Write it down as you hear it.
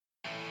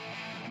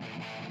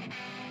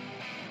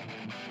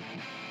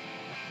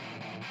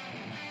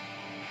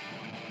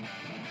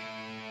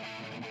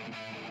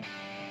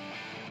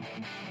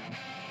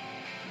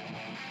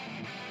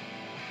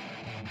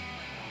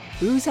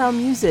Booze Hound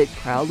Music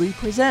proudly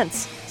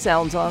presents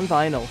Sounds on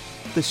Vinyl,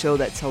 the show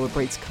that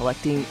celebrates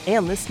collecting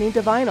and listening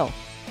to vinyl.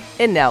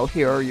 And now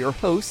here are your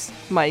hosts,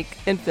 Mike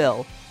and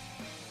Phil.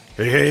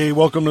 Hey,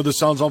 welcome to the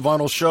Sounds on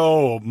Vinyl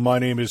show. My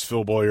name is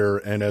Phil Boyer,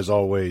 and as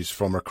always,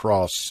 from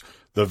across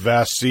the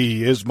vast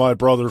sea is my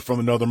brother from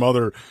another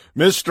mother,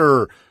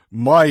 Mr.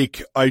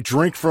 Mike. I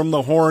drink from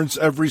the horns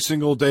every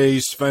single day,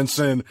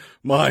 Svensson.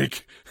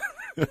 Mike,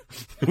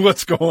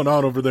 what's going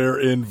on over there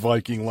in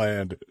Viking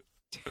land?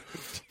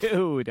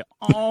 Dude,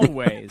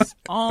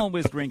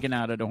 always drinking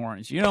out of the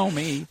horns. You know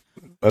me.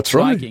 That's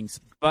right. Vikings.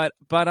 But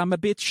I'm a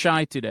bit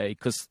shy today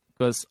because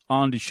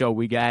on the show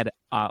we got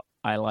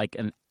I like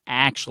an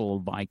actual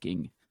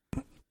Viking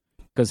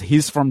because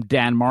he's from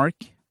Denmark,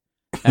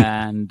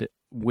 and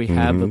we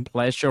have the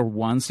pleasure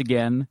once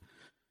again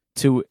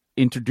to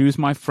introduce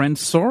my friend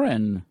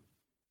Soren.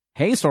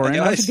 Hey Soren,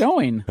 how's it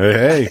going?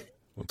 Hey.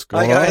 What's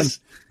going Hi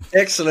guys. On?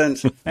 Excellent.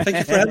 Thank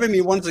you for having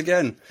me once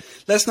again.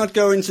 Let's not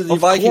go into the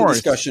Viking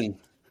discussion.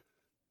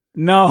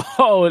 No,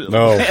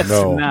 let's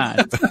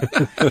not.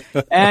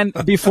 And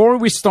before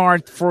we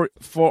start, for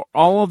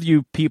all of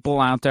you people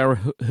out there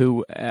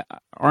who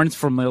aren't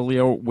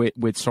familiar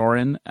with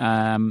Soren,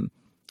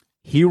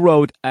 he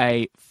wrote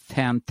a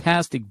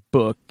fantastic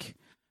book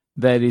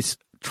that is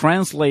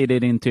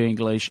translated into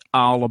English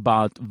all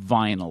about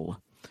vinyl.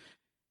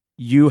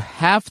 You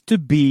have to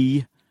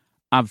be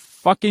a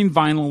fucking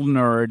vinyl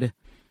nerd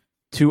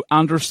to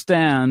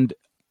understand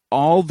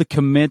all the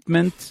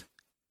commitment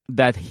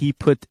that he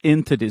put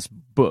into this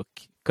book,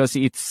 because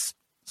it's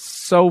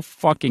so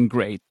fucking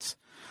great.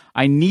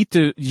 I need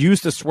to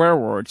use the swear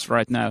words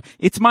right now.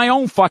 It's my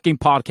own fucking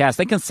podcast.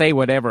 I can say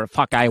whatever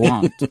fuck I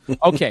want.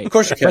 Okay. Of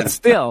course you can. But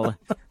still,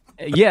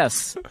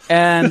 yes.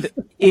 And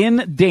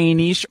in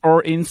Danish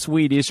or in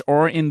Swedish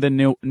or in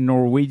the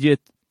Norwegian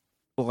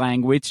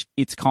language,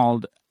 it's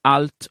called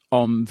Alt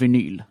om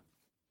vinyl.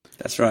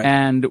 That's right.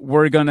 And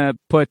we're going to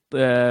put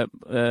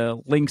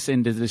links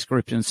in the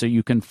description so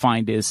you can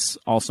find this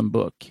awesome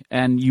book.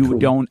 And you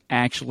don't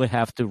actually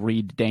have to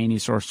read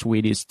Danish or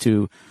Swedish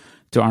to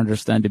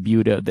understand the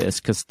beauty of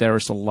this, because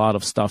there's a lot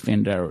of stuff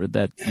in there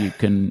that you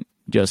can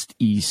just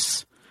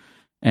ease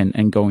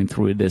and going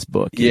through this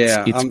book.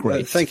 It's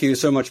great. Thank you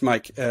so much,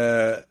 Mike.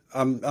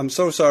 I'm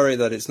so sorry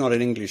that it's not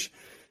in English.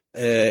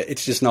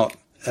 It's just not.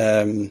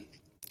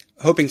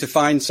 Hoping to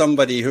find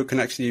somebody who can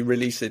actually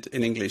release it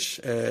in English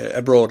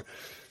abroad,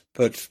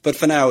 but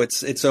for now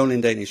it's only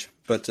in Danish.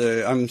 But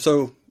I'm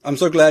so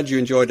glad you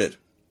enjoyed it.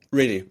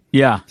 Really.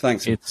 Yeah.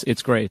 Thanks.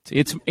 It's great.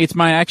 It's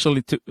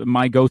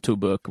my go-to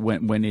book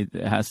when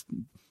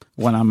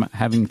I'm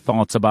having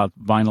thoughts about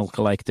vinyl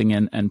collecting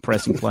and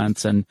pressing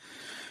plants and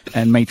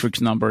matrix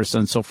numbers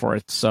and so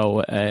forth.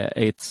 So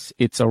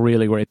it's a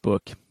really great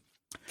book.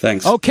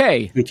 Thanks.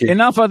 Okay.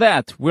 Enough of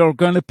that. We're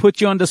going to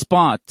put you on the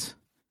spot.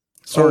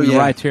 Soren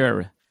right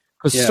here.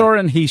 Because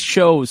Soren, he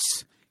shows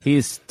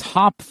his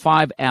top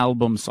 5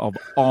 albums of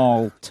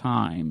all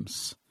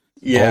times.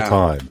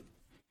 Yeah.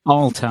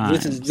 All time.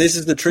 This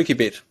is the tricky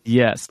bit.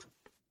 Yes.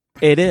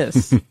 It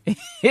is.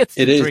 It's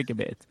the tricky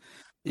bit.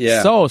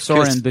 Yeah. So,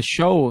 Soren, the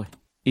show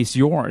is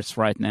yours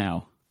right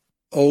now.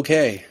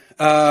 Okay.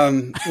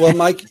 Well,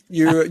 Mike,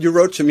 you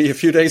wrote to me a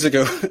few days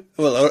ago.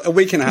 Well, a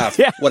week and a half.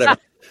 Whatever.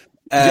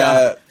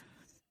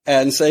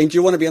 And saying, do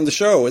you want to be on the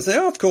show? I say,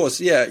 of course,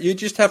 yeah. You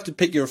just have to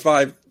pick your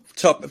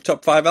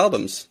top 5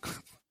 albums.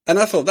 And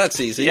I thought,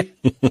 that's easy.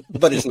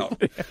 But it's not.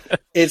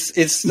 It's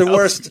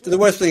the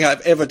worst thing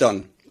I've ever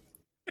done.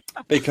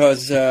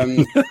 Because I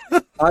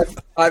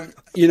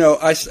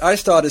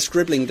started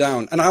scribbling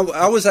down, and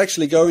I was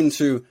actually going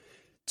to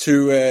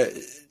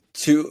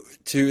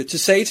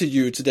say to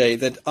you today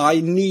that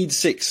I need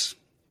 6.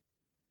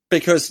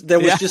 Because there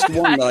was just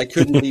one that I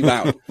couldn't leave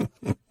out.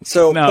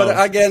 So,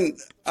 but again,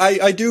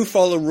 I do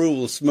follow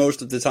rules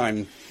most of the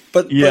time.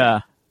 But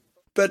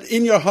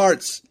in your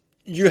hearts,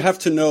 you have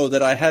to know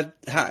that I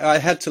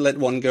had to let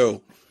one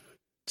go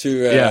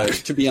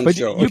to be on the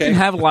show. You can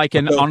have like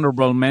an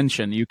honorable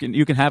mention. You can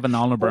have an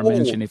honorable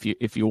mention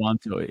if you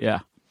want to. Yeah.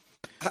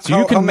 So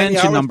you can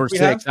mention number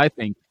 6. I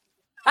think.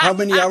 How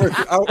many hours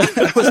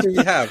do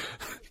we have?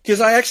 Because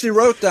I actually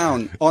wrote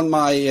down on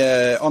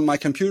my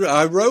computer.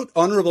 I wrote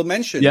honorable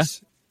mentions. Yeah.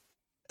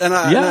 And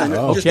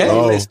I just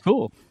a list.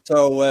 Cool.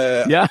 So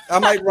I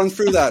might run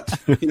through that.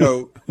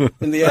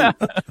 In the end.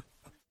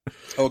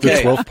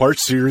 Okay. The 12-part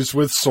series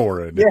with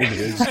Soren in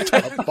his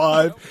top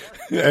 5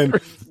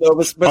 and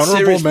but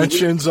honorable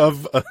mentions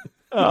of.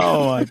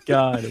 Oh my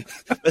God!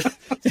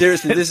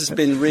 Seriously, this has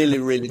been really,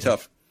 really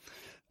tough.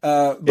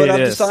 But I've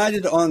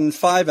decided on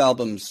 5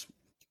 albums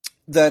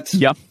that.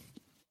 Yeah.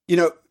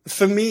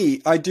 For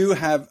me, I do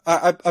have.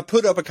 I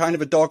put up a kind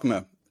of a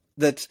dogma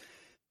that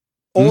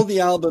all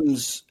the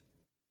albums.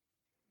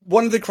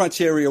 One of the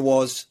criteria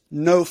was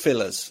no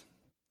fillers.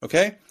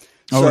 Okay,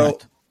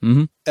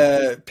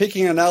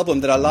 picking an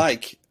album that I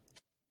like,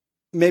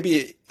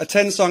 maybe a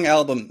 10-song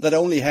album that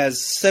only has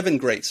 7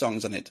 great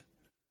songs on it,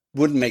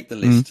 wouldn't make the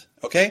list.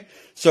 Okay,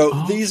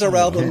 so these are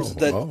albums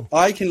that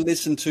I can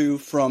listen to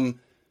from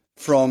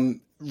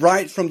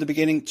right from the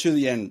beginning to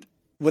the end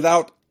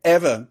without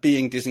ever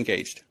being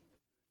disengaged.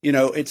 You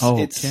know,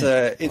 these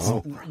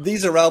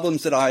are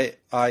albums that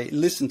I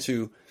listen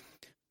to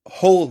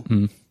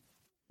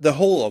the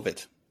whole of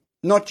it,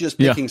 not just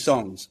picking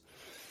songs,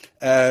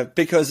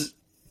 because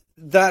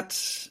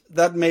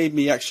that made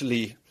me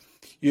actually,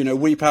 you know,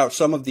 weep out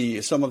some of the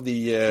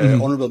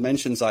honorable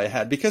mentions I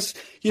had, because,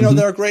 you know,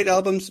 there are great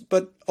albums,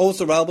 but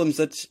also albums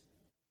that,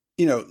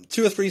 you know,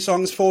 2 or 3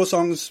 songs, 4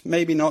 songs,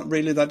 maybe not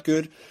really that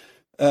good.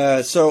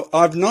 So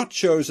I've not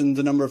chosen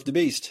The Number of the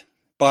Beast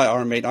by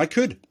Iron Maiden. I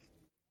could.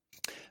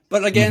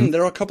 But again,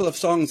 there are a couple of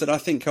songs that I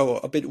think are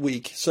a bit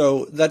weak,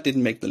 so that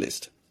didn't make the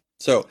list.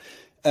 So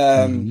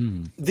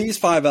these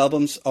 5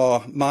 albums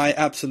are my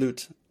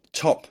absolute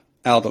top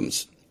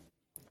albums.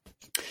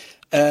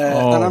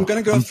 And I'm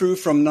going to go through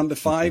from number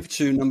 5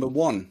 to number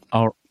 1.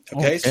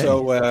 Okay,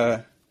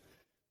 so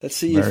let's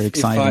see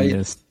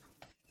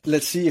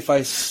let's see if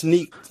I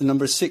sneak the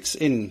number 6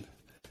 in.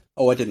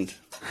 Oh, I didn't.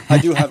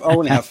 I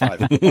only have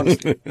 5.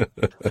 Honestly.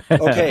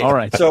 Okay, all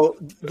right. So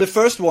the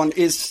first one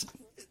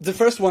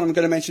I'm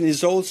going to mention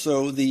is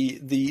also the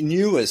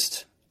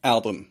newest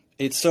album.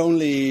 It's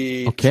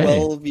only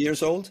 12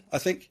 years old, I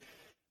think,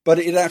 but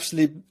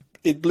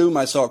it blew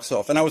my socks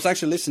off. And I was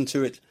actually listening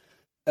to it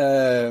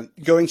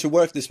going to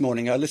work this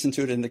morning. I listened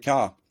to it in the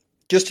car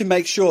just to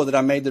make sure that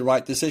I made the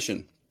right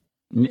decision.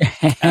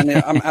 And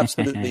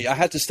I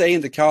had to stay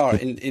in the car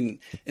in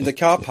the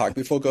car park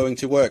before going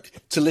to work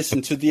to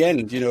listen to the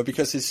end, you know,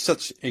 because it's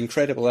such an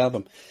incredible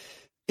album.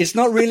 It's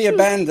not really a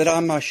band that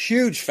I'm a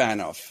huge fan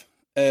of.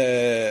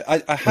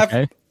 I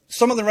have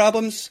some of their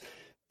albums.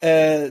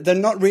 They're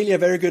not really a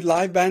very good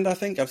live band, I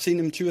think. I've seen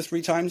them 2 or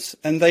 3 times,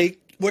 and they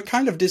were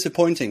kind of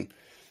disappointing.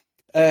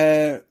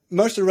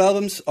 Most of their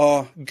albums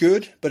are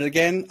good, but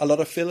again, a lot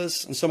of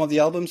fillers on some of the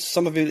albums.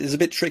 Some of it is a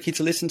bit tricky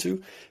to listen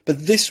to,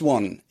 but this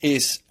one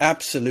is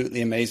absolutely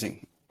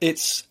amazing.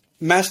 It's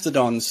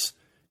Mastodon's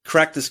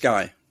Crack the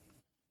Sky.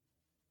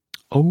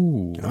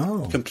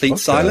 Oh, Complete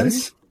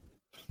Silence.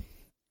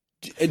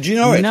 Do you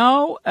know it?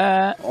 No.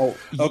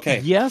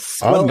 Okay.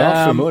 Yes. I'm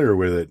not familiar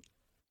with it.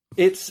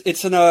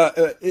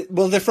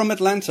 Well, they're from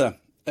Atlanta.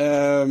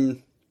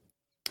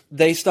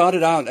 They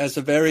started out as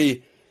a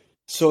very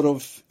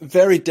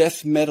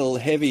death metal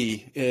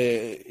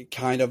heavy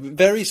kind of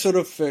very sort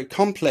of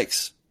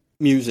complex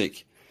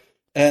music,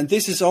 and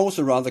this is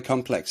also rather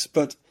complex.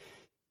 But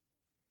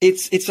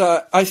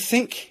I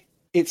think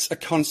it's a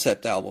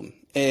concept album.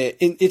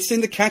 It's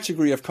in the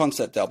category of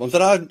concept albums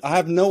that I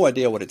have no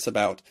idea what it's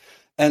about,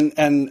 and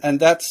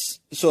that's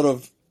sort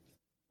of.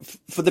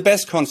 For the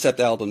best concept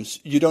albums,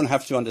 you don't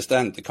have to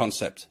understand the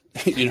concept.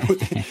 You know,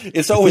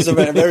 it's always a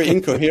very, very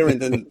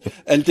incoherent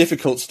and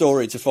difficult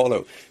story to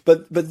follow.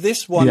 But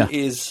this one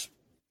is,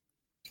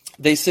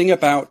 they sing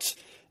about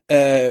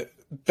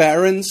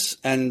barons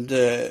and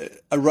a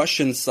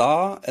Russian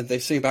Tsar, and they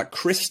sing about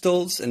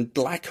crystals and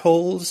black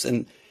holes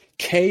and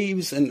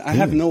caves, and I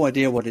have no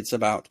idea what it's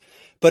about.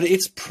 But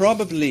it's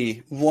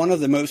probably one of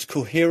the most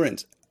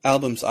coherent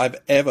albums I've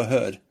ever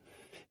heard.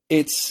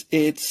 It's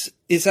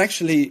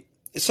actually.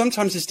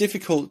 Sometimes it's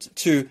difficult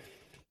to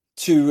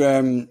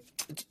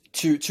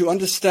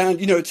understand,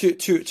 you know,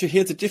 to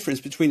hear the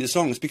difference between the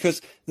songs, because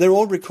they're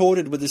all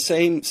recorded with the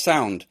same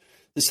sound,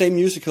 the same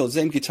musical, the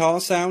same guitar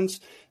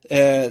sounds.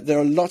 There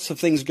are lots of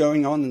things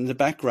going on in the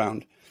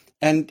background,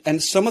 and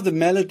some of the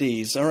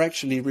melodies are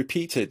actually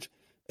repeated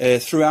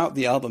throughout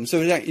the album.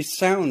 So it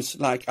sounds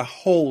like a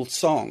whole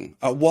song,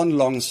 one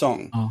long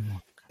song.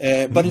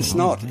 But it's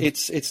not.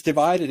 It's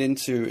divided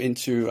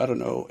into I don't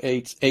know,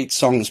 eight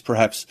songs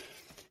perhaps.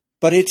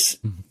 But it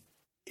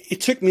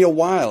took me a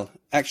while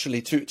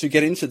actually to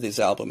get into this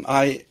album.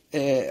 I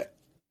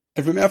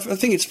remember, I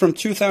think it's from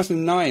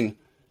 2009.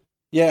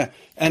 Yeah,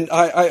 and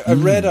I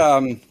read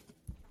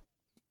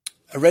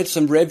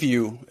some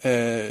review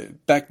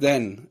back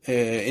then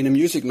in a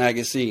music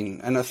magazine,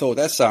 and I thought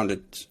that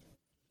sounded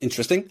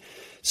interesting.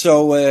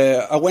 So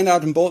I went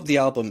out and bought the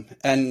album,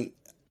 and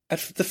at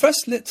the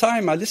first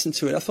time I listened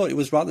to it, I thought it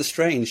was rather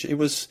strange. It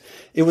was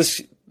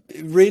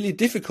really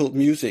difficult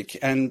music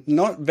and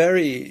not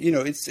very, you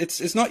know,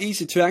 it's not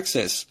easy to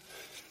access.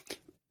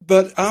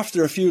 But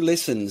after a few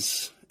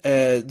listens,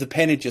 the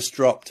penny just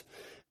dropped,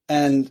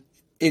 and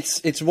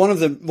it's one of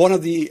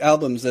the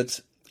albums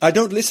that I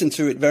don't listen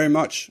to it very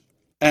much,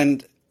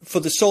 and for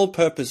the sole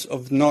purpose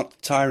of not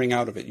tiring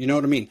out of it. You know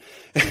what I mean?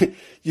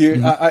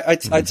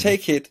 I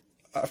take it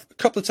a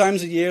couple of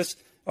times a year.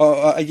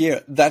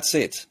 That's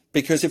it.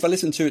 Because if I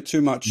listen to it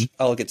too much,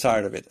 I'll get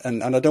tired of it,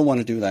 and I don't want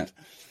to do that.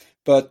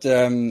 But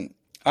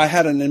I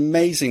had an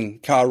amazing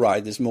car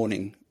ride this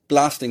morning,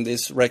 blasting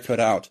this record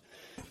out.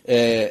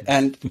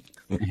 And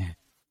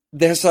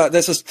there's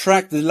a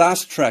track, the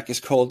last track is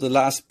called The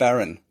Last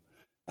Baron.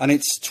 And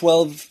it's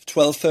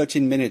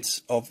 13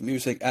 minutes of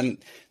music. And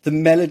the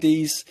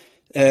melodies,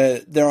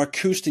 there are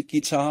acoustic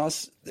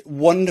guitars,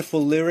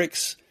 wonderful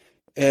lyrics,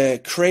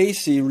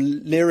 crazy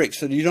lyrics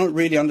that you don't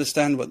really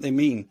understand what they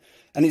mean.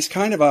 And it's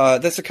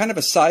there's a kind of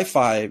a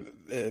sci-fi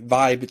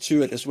vibe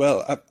to it as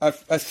well. I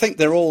think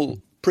they're all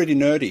pretty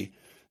nerdy.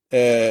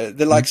 They're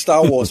like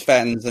Star Wars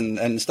fans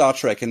and Star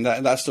Trek and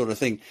that sort of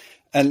thing.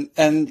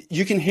 And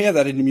you can hear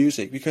that in the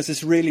music because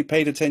it's really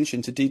paid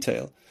attention to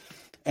detail.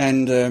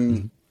 And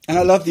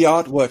I love the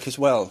artwork as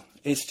well.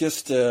 It's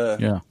just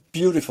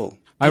beautiful.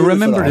 I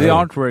remember the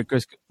artwork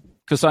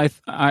because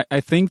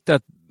I think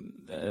that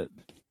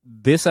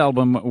this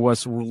album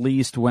was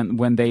released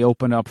when they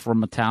opened up for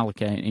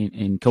Metallica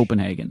in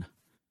Copenhagen.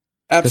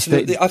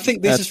 Absolutely, I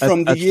think this is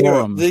from the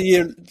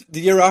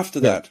year after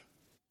that.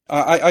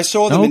 I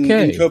saw them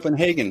in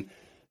Copenhagen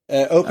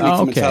opening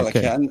for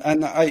Metallica,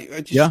 and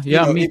I just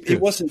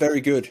it wasn't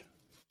very good.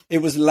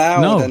 It was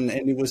loud and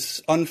it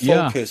was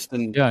unfocused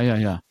and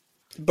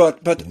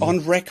But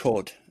on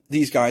record,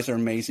 these guys are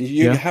amazing.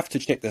 You have to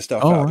check their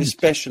stuff out,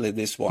 especially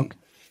this one.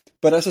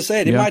 But as I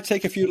said, it might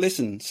take a few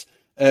listens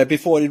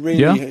before it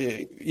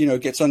really,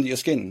 gets under your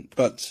skin.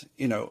 But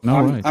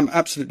I'm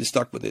absolutely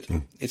stuck with it.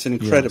 It's an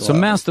incredible. So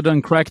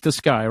Mastodon, Crack the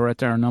Sky, right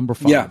there, number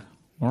 5. Yeah.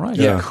 All right.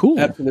 Yeah. Cool.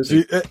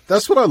 Absolutely. See,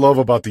 that's what I love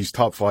about these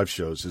top 5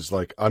 shows. Is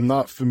like I'm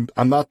not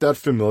that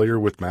familiar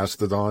with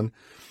Mastodon,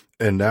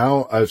 and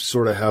now I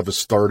sort of have a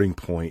starting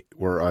point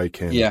where I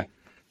can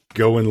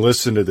go and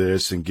listen to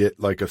this and get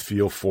like a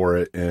feel for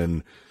it.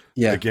 And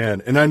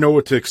again, and I know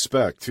what to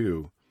expect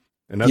too.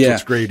 And that's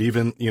what's great.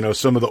 Even,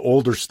 some of the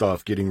older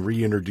stuff getting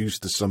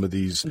reintroduced to some of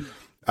these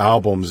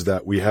albums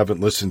that we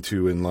haven't listened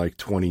to in like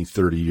 20,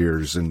 30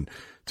 years, and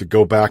to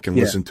go back and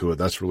listen to it.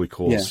 That's really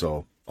cool. Yeah.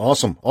 So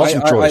awesome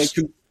choice.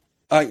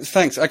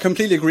 Thanks. I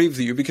completely agree with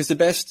you because the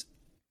best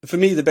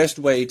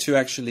way to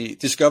actually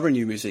discover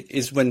new music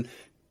is when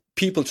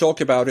people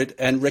talk about it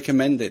and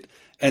recommend it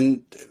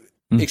and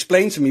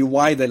explain to me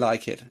why they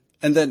like it.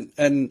 And then,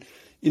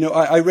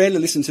 I rarely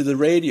listen to the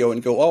radio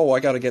and go, oh,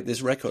 I got to get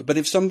this record. But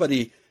if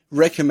somebody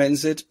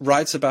recommends it,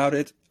 writes about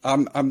it,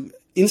 I'm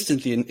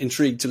instantly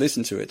intrigued to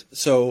listen to it.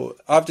 So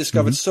I've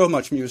discovered so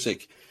much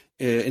music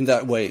in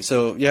that way.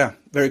 So yeah,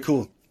 very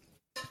cool.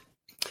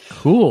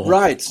 Cool.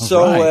 Right.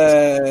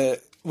 So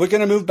we're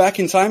going to move back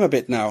in time a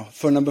bit now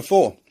for number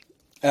 4.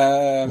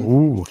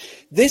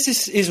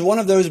 This is one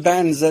of those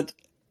bands that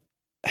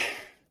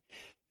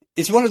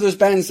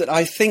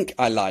I think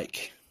I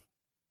like.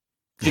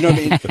 Do you know what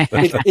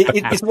I mean?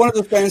 It's one of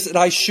those bands that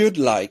I should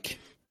like,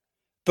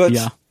 but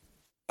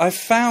I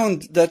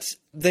found that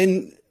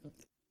then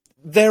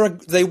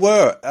they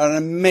were an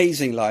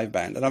amazing live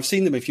band, and I've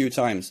seen them a few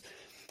times.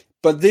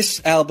 But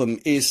this album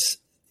is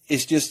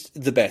just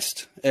the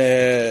best.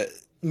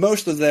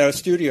 Most of their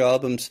studio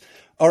albums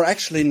are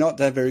actually not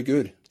that very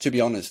good, to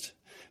be honest.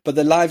 But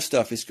the live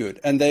stuff is good,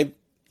 and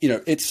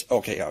it's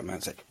okay.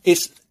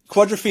 It's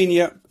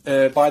Quadrophenia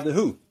by The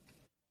Who.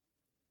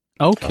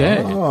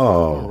 Okay.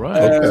 Oh,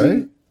 right.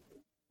 Okay.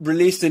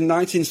 Released in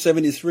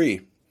 1973.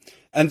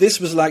 And this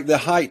was like the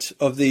height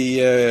of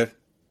the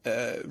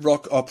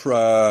rock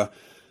opera,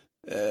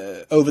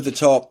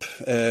 over-the-top,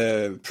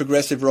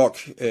 progressive rock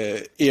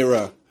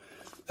era.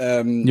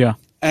 And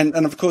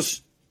of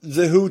course,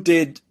 The Who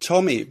did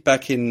Tommy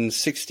back in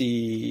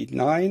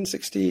 69,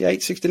 68,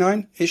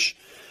 69-ish,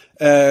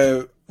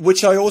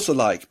 which I also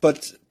like.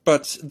 But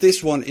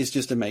this one is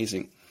just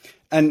amazing.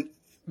 And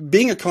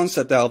being a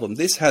concept album,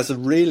 this has a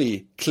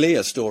really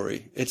clear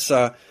story. It's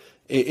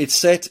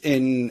set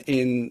in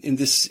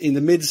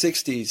the mid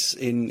 '60s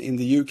in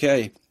the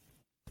UK,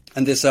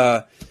 and there's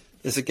a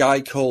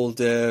guy called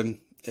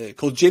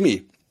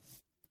Jimmy.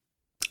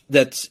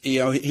 That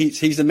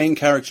he's the main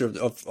character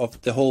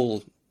of the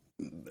whole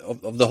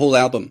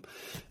album.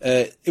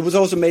 It was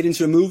also made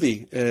into a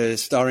movie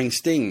starring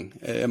Sting,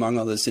 among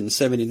others, in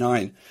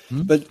 '79.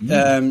 But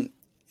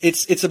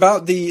it's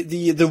about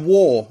the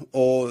war,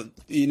 or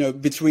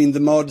between the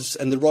mods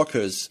and the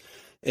rockers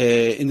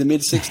in the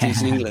mid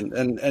 '60s in England,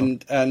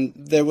 and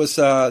there was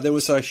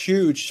a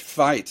huge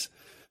fight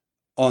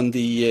on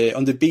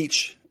the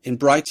beach in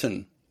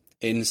Brighton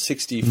in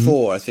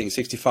 '64, I think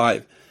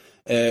 '65,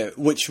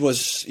 which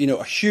was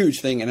a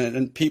huge thing,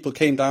 and people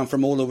came down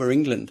from all over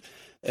England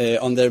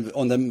on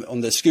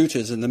their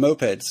scooters and the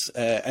mopeds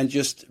and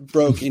just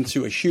broke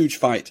into a huge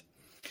fight.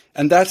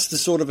 And that's the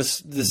sort of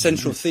the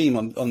central theme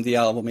on the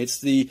album.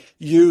 It's the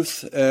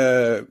youth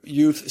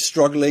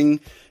struggling,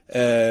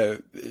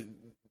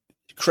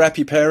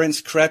 crappy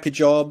parents, crappy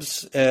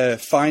jobs,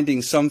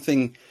 finding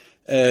something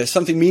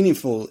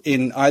meaningful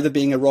in either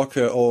being a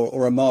rocker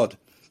or a mod.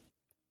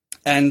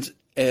 And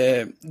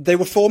they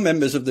were 4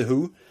 members of The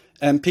Who,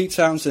 and Pete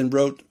Townshend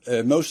wrote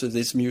most of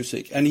this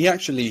music. And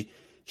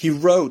he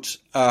wrote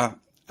a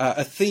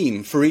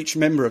theme for each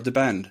member of the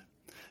band.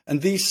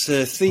 And these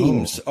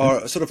themes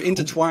are sort of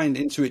intertwined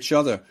into each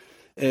other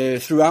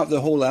throughout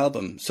the whole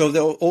album. So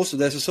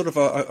there's a sort of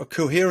a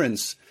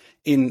coherence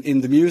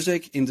in the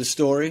music, in the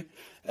story.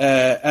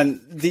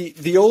 And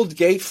the old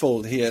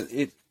gatefold here,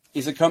 it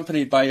is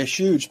accompanied by a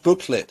huge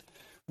booklet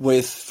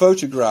with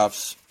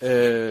photographs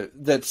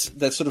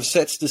that sort of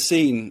sets the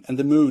scene and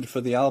the mood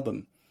for the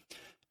album.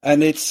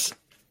 And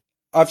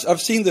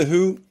I've seen The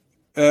Who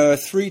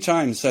 3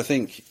 times, I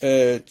think.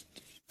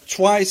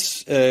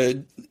 Twice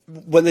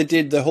when they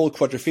did the whole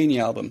Quadrophenia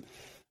album.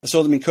 I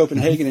saw them in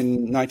Copenhagen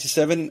in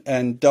 '97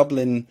 and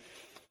Dublin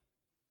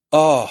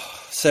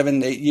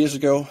 7-8 years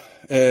ago,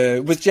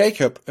 with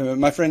Jacob,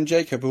 my friend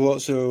Jacob,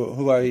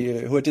 who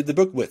I did the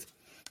book with.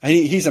 And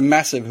he's a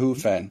massive Who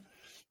fan,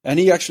 and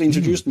he actually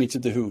introduced me to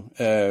the Who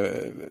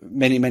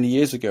many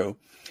years ago.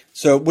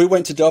 So we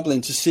went to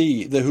Dublin to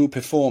see the Who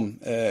perform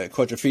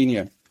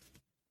Quadrophenia,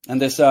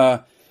 and there's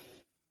an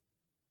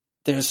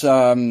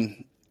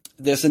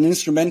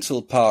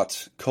instrumental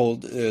part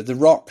called The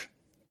Rock,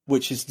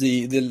 which is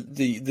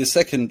the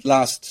second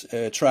last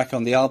track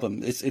on the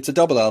album. It's a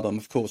double album,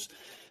 of course.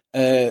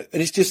 And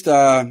it's just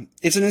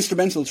it's an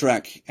instrumental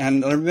track.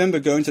 And I remember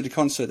going to the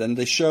concert, and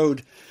they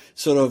showed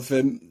sort of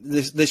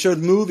they showed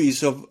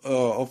movies of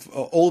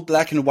old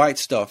black and white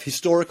stuff,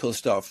 historical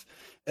stuff.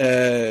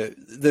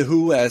 The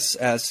Who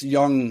as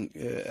young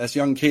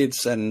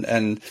kids,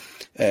 and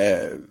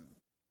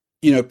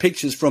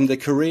pictures from their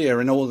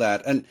career and all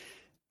that. And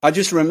I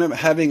just remember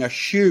having a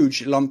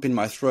huge lump in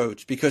my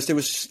throat because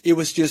it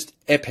was just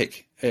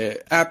epic,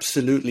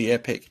 absolutely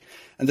epic.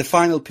 And the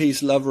final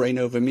piece, Love Reign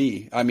Over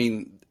Me, I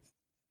mean,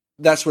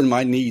 that's when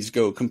my knees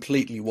go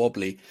completely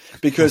wobbly,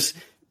 because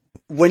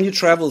when you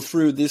travel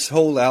through this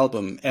whole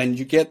album and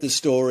you get the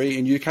story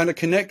and you kind of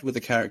connect with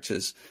the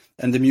characters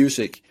and the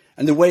music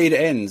and the way it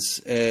ends,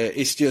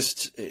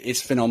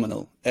 it's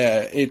phenomenal.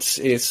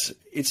 It's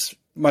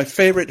my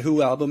favorite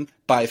Who album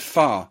by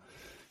far,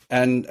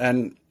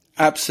 and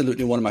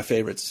absolutely one of my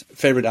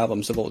favorite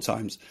albums of all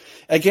times.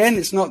 Again,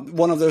 it's not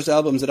one of those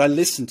albums that I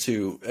listen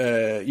to,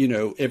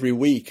 every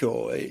week,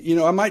 or,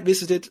 I might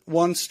visit it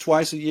once,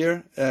 twice a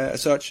year,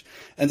 as such.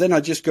 And then I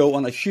just go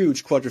on a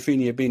huge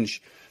Quadrophenia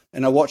binge,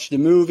 and I watch the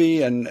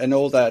movie and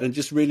all that, and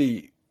just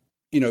really,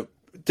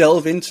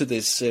 delve into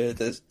this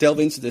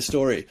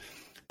story.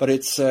 But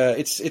it's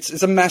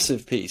a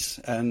massive piece,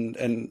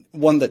 and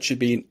one that should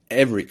be in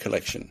every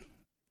collection.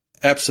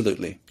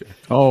 Absolutely.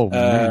 Oh,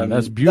 man,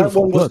 that's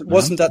beautiful. That one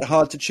wasn't that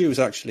hard to choose,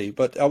 actually.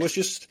 But I was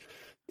just,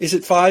 is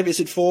it 5? Is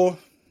it 4?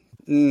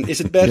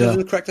 Is it better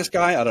than Crack the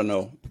Sky? I don't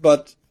know.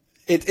 But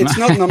it's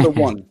not number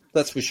 1,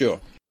 that's for sure.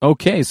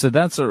 Okay, so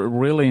that's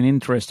really an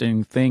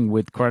interesting thing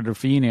with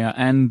Quadrophenia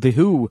and the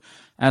Who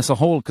as a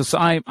whole. Because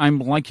I'm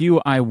like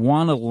you, I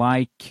want to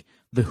like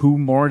the Who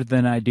more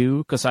than I do,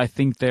 because I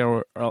think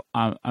they're,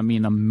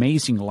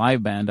 amazing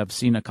live band. I've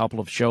seen a couple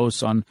of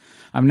shows on.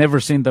 I've never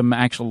seen them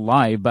actual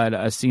live, but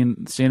I've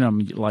seen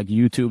them like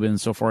YouTube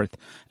and so forth.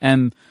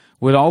 And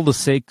with all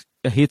the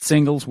hit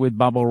singles with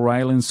Bob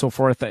O'Reilly and so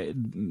forth, they're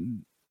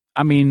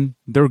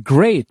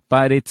great.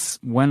 But it's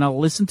when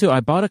I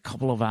bought a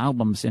couple of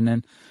albums, and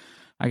then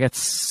I got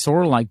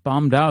sort of like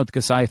bummed out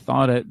because I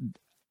thought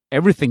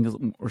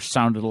everything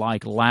sounded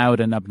like loud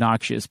and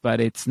obnoxious,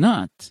 but it's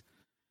not.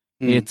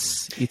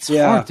 It's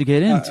hard to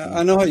get into.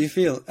 I know how you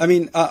feel. I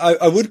mean,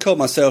 I would call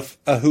myself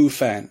a Who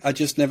fan. I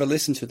just never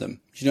listen to them.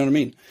 Do you know what I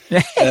mean?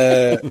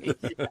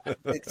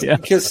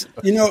 Because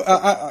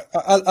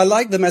I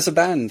like them as a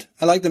band.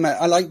 I like them.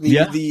 I like the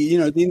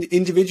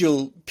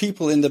individual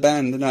people in the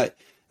band, and I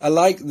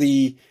like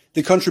the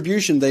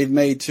contribution they've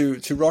made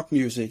to rock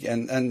music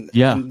and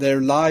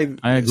their live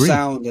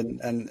sound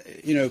and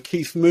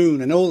Keith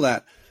Moon and all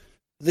that.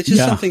 There's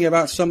just something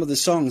about some of the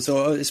songs,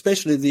 or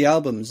especially the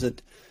albums,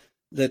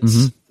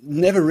 that's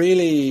never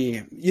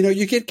really,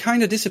 you get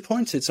kind of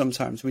disappointed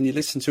sometimes when you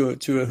listen to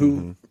a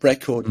Who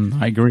record.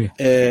 I agree.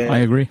 I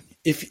agree.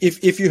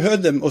 If you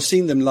heard them or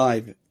seen them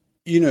live,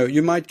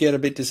 you might get a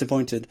bit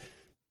disappointed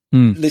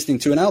listening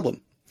to an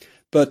album.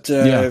 But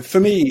for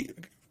me,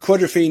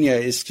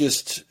 Quadrophenia is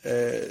just,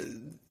 it's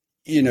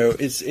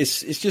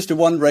just the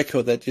one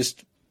record that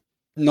just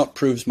not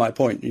proves my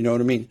point. You know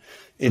what I mean?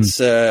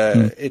 It's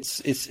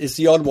it's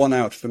the odd one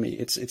out for me.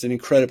 It's an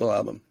incredible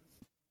album.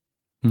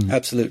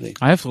 Absolutely.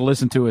 I have to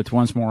listen to it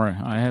once more.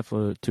 I have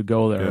to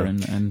go there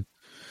and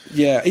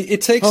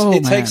it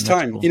takes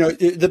time. Cool.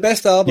 The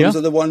best albums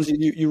are the ones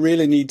you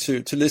really need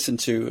to listen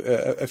to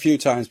a few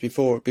times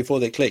before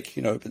they click.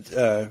 There's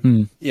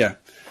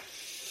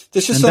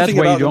just something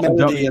about the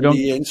melody and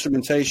the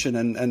instrumentation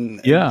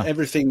and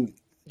everything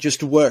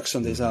just works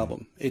on this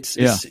album. It's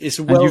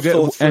well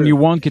thought through. And you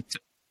won't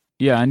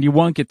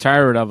get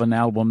tired of an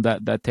album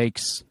that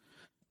takes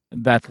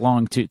that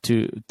long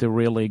to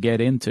really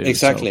get into.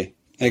 Exactly. So.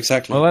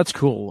 Exactly. Well, that's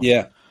cool.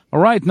 Yeah. All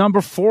right,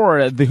 number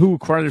 4, the Who,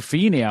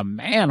 Quadrophenia.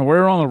 Man,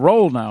 we're on a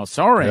roll now.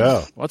 Sorry.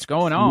 Yeah. What's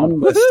going on?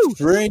 Number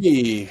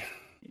 3.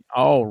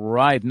 All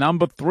right,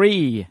 number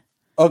 3.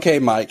 Okay,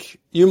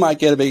 Mike. You might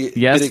get a bit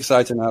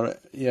excited now.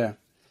 Yeah.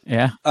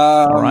 Yeah.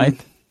 All right.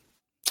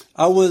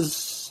 I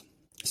was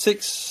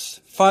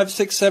 5,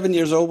 6, 7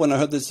 years old when I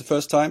heard this the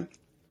first time.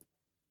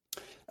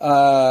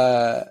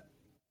 As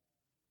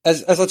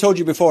I told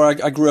you before,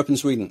 I grew up in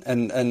Sweden,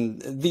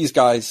 and these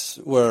guys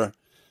were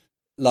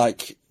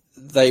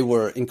they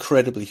were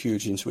incredibly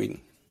huge in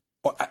Sweden.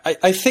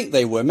 I think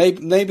they were.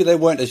 Maybe they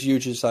weren't as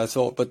huge as I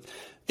thought, but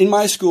in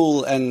my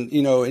school and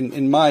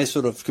in my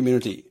sort of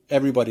community,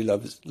 everybody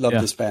loved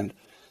this band.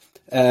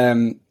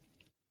 And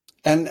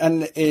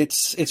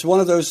it's one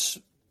of those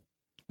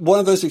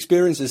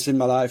experiences in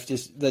my life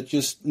that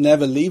just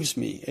never leaves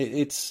me.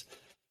 It's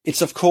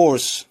of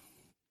course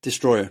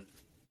Destroyer.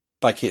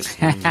 by Kiss.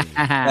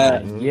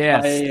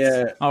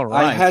 Yes. All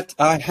right.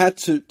 I had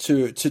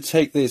to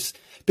take this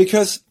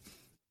because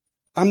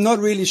I'm not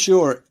really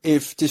sure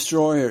if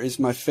Destroyer is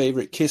my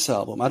favorite Kiss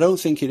album. I don't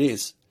think it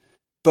is,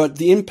 but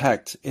the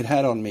impact it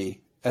had on me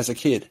as a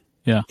kid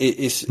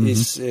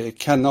is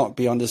cannot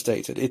be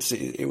understated.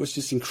 It was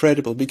just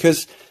incredible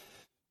because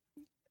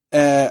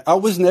I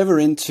was never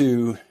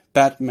into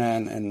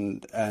Batman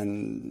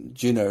and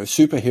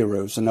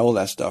superheroes and all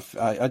that stuff.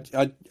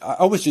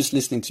 I was just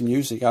listening to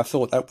music. I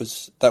thought that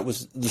was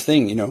the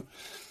thing,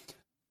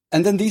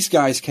 And then these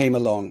guys came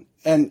along,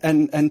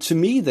 and to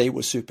me they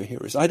were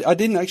superheroes. I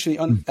didn't actually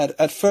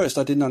at first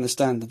I didn't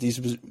understand that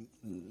these was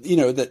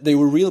that they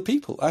were real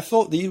people. I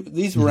thought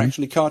these were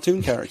actually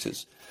cartoon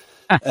characters.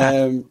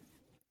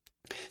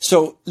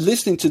 So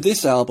listening to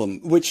this album,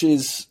 which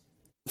is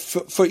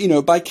for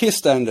by Kiss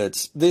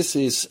standards, this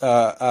is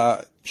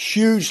a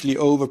hugely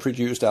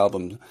overproduced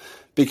album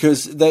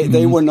because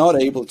they were not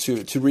able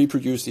to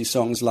reproduce these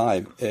songs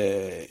live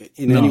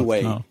in any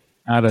way. No.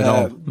 Not at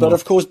all. But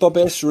of course, Bob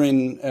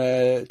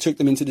Ezrin took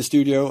them into the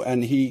studio,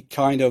 and he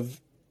kind of,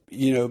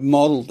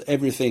 modeled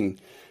everything.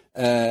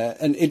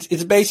 And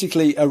it's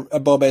basically a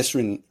Bob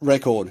Ezrin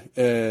record.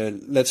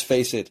 Let's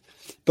face it.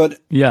 But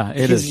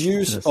his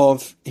use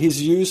of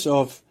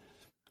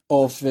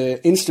other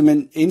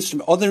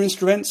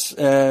instruments,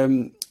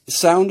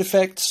 sound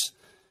effects,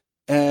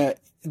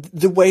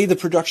 the way the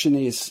production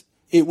is,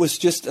 it was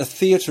just a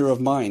theater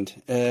of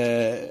mind.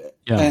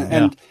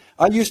 And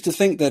I used to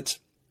think that.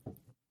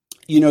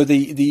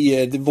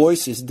 The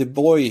voices, the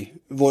boy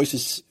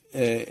voices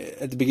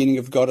at the beginning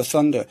of God of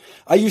Thunder.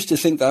 I used to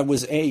think that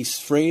was Ace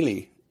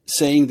Frehley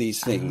saying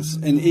these things,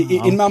 and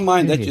in my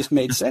mind that just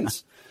made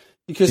sense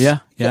because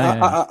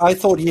I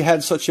thought he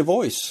had such a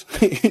voice,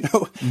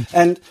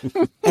 and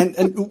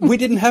we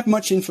didn't have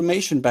much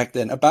information back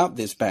then about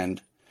this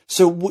band,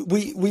 so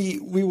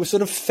we were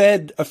sort of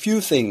fed a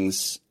few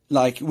things.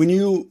 Like we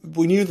knew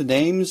the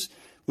names.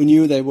 We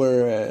knew they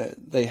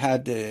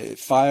had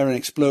fire and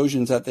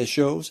explosions at their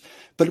shows,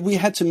 but we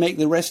had to make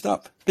the rest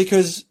up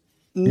because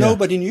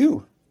nobody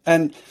knew,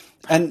 and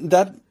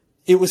that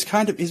it was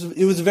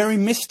it was very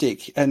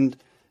mystic and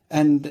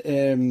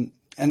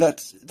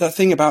that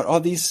thing about are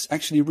these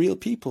actually real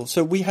people?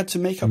 So we had to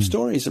make up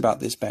stories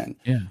about this band,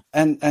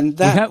 and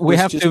that we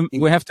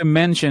have to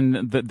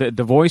mention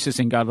the voices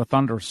in God of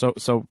Thunder,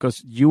 so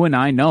because you and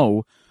I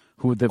know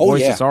who the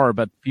voices are,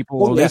 but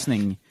people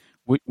listening.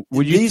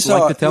 Would you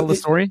like to tell the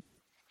story?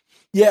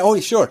 Yeah, oh,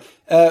 sure.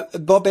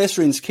 Bob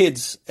Ezrin's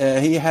kids,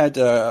 he had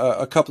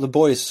a couple of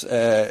boys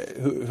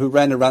who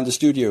ran around the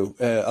studio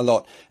a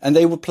lot, and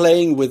they were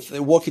playing with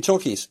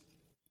walkie-talkies.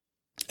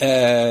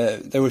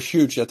 They were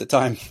huge at the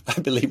time, I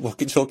believe,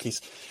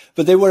 walkie-talkies.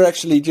 But they were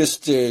actually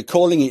just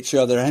calling each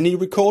other, and he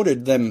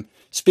recorded them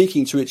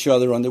speaking to each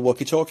other on the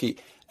walkie-talkie,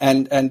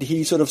 and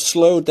he sort of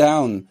slowed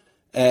down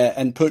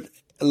and put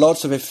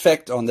lots of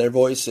effect on their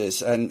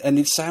voices, and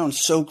it sounds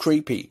so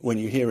creepy when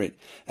you hear it.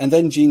 And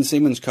then Gene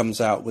Simmons comes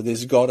out with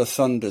his God of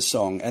Thunder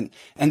song, and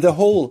the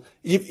whole.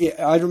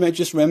 I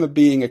just remember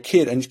being a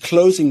kid and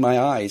closing my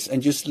eyes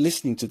and just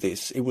listening to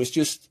this. It was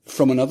just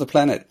from another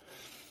planet.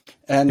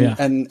 And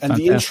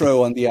the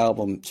intro on the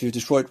album to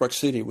Detroit Rock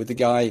City with the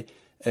guy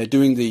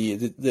doing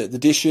the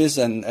dishes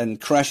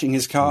and crashing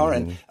his car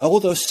and all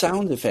those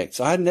sound effects.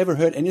 I had never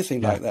heard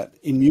anything like that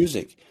in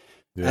music,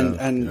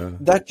 and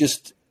that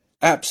just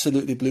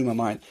absolutely blew my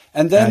mind.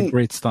 And then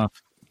great stuff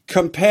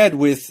compared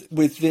with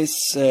this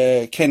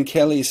Ken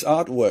Kelly's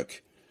artwork,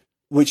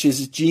 which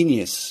is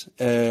genius.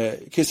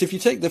 Because if you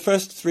take the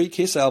first 3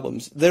 Kiss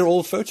albums, they're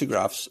all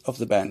photographs of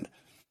the band,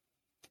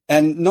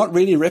 and not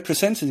really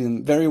representing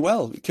them very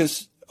well.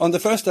 Because on the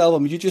first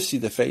album, you just see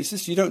the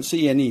faces, you don't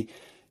see any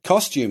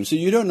costumes, so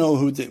you don't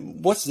know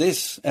what's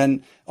this.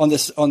 And on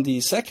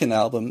the second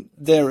album,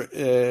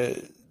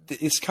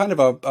 it's kind of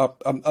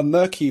a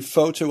murky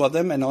photo of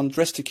them, and on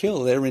Dressed to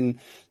Kill, they're in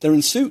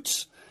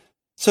suits.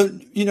 So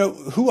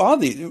who are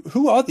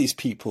these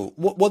people?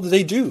 What do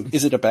they do?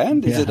 Is it a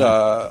band? Is it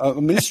a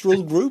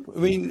minstrel group? I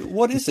mean,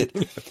 what is it?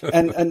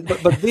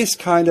 But this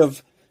kind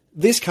of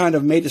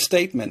made a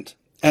statement,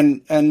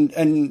 and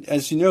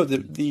as you know,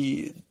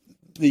 the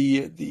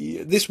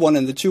this one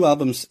and the 2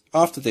 albums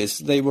after this,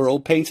 they were all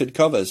painted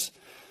covers,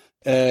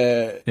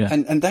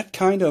 and that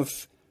kind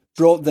of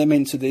brought them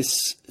into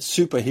this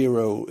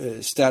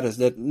superhero status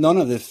that none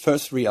of the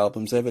first 3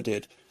 albums ever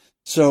did.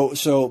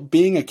 So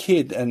being a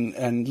kid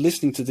and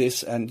listening to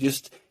this and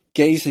just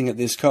gazing at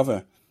this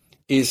cover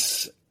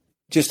is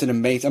just an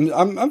amazing.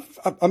 I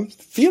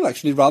feel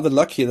actually rather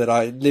lucky that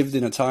I lived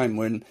in a time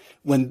when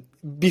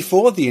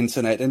before the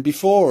internet and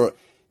before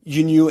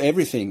you knew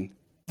everything,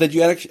 that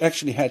you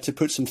actually had to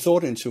put some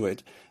thought into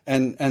it,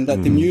 and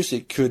that the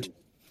music could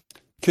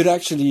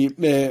actually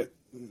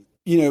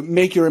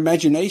make your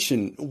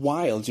imagination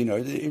wild.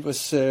 It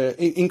was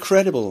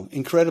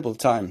incredible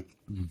time.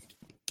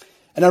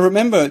 And I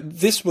remember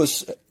this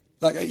was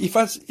like,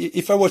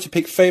 if I were to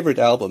pick favorite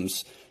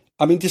albums,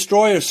 I mean,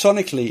 Destroyer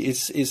sonically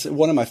is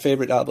one of my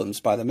favorite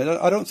albums by them.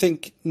 I don't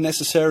think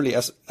necessarily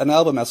as an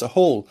album as a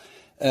whole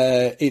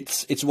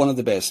it's one of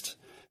the best.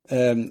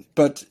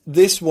 But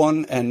this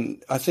one,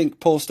 and I think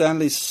Paul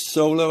Stanley's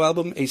solo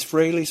album, Ace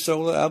Frehley's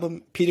solo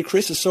album, Peter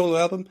Criss's solo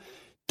album,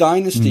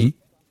 Dynasty,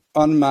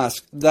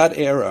 Unmasked, that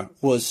era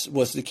was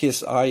the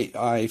Kiss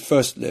I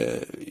first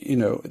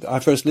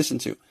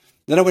listened to.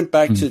 Then I went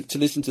back to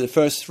listen to the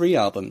first 3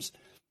 albums,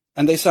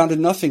 and they sounded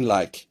nothing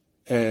like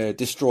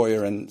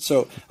Destroyer, and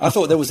so I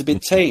thought that was a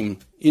bit tame.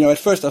 At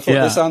first I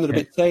thought they sounded a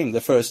bit tame,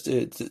 the first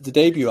the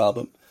debut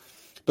album.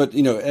 But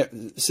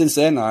since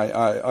then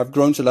I've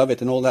grown to love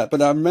it and all that.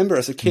 But I remember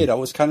as a kid I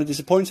was kind of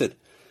disappointed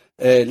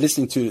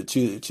listening to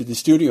the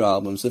studio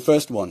albums, the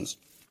first ones.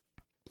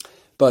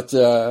 But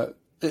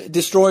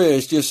Destroyer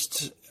is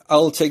just,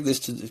 I'll take this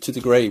to the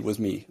grave with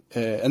me.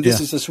 And this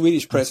is a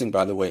Swedish pressing,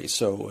 by the way.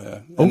 So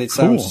and it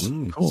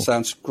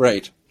sounds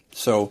great.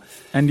 So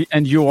and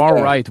you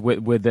are right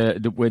with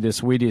the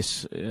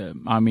Swedish.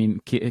 I mean,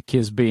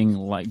 Kiss being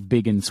like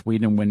big in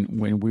Sweden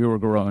when we were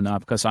growing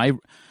up, because I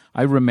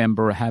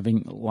remember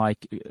having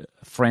like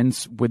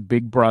friends with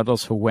big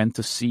brothers who went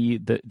to see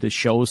the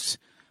shows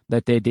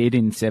that they did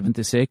in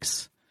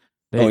 '76.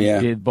 They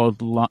did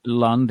both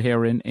Lund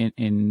here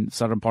in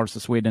southern parts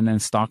of Sweden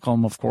and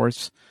Stockholm, of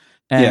course.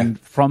 And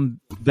from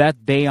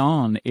that day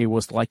on, it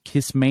was like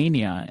Kiss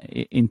mania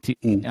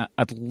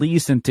at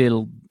least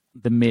until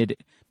the mid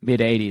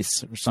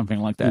 '80s or something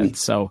like that.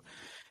 So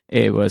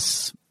it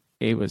was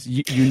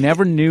you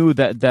never knew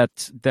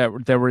that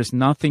there was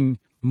nothing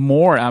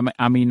more.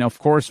 I mean, of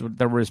course,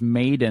 there was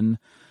Maiden,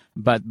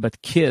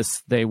 but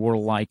Kiss, they were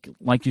like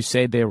you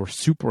say, they were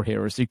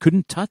superheroes. You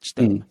couldn't touch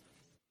them.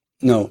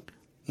 No.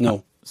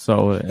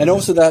 So and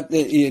also that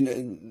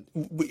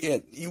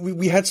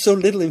we had so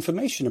little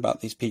information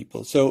about these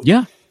people. So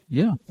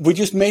we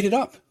just made it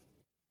up.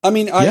 I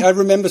mean, I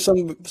remember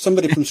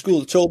somebody from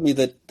school told me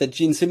that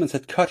Gene Simmons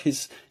had cut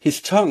his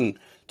tongue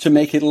to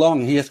make it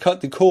long. He has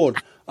cut the cord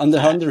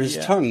under his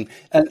tongue,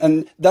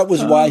 and that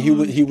was why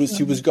he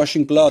was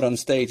gushing blood on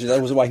stage.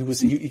 That was why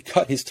he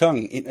cut his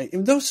tongue.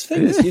 Those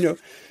things,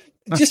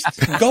 just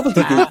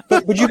gobbledygook.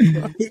 But would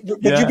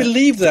you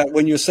believe that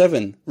when you're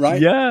 7,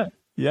 right?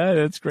 Yeah,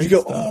 that's great. You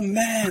go, stuff. Oh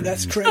man,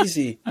 that's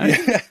crazy.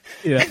 And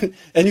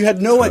you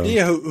had no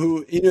idea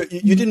who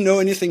you didn't know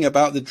anything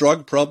about the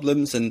drug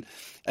problems and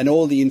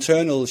all the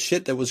internal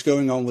shit that was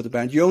going on with the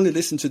band. You only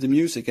listened to the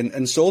music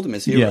and saw them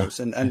as heroes,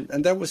 and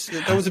that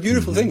was a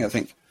beautiful thing, I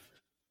think.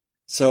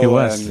 So it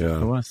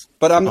was.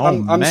 But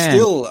I'm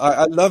still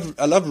I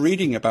love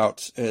reading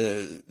about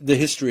the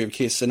history of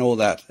Kiss and all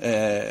that.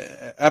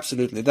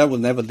 Absolutely, that will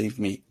never leave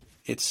me.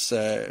 It's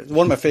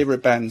one of my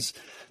favorite bands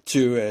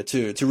to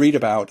read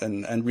about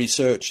and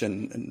research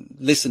and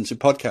listen to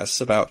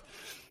podcasts about.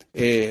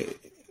 That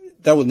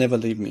will never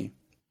leave me.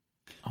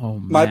 Oh,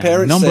 man. My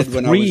parents said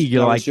when I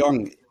was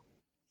young,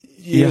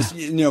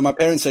 my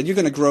parents said, you're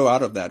going to grow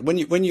out of that.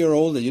 When you're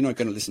older, you're not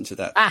going to listen to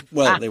that.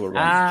 Well, they were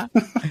wrong.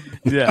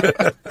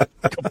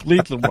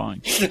 Completely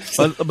wrong.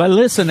 But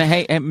listen,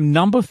 hey,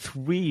 number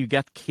 3, you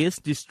got Kiss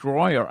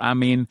Destroyer. I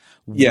mean,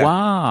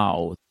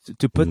 wow.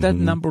 To put that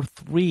number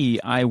 3,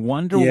 I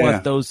wonder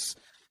what those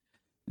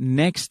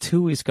next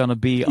 2 is going to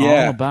be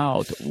all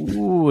about.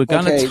 Ooh, we're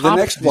going to top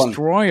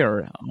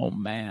Destroyer. Oh,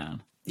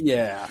 man.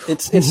 Yeah,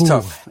 it's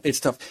tough. It's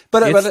tough.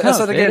 But as I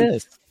said again,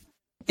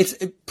 it's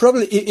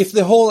probably, if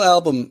the whole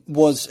album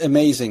was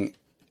amazing,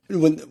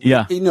 I'm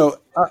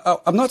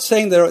not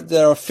saying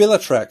there are filler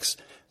tracks.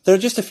 There are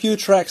just a few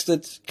tracks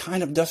that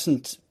kind of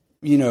doesn't,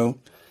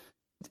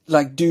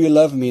 like Do You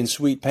Love Me and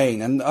Sweet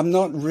Pain, and I'm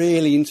not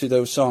really into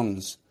those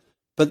songs.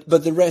 But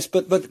the rest,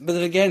 but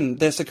again,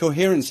 there's a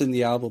coherence in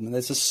the album, and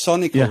there's a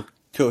sonical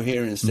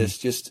coherence that's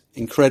just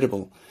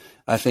incredible,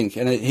 I think.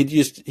 And he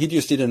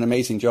just did an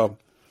amazing job.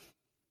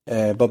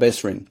 Bob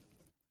Ezrin.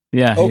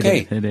 Yeah.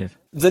 Okay. He did.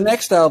 The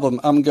next album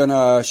I'm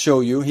gonna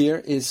show you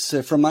here is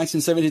from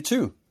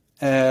 1972,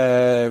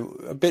 a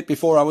bit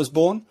before I was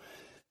born.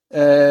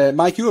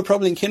 Mike, you were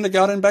probably in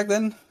kindergarten back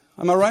then.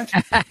 Am I right?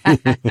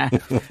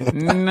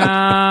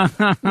 No,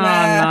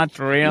 not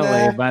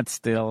really, but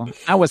still,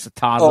 I was a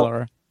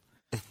toddler.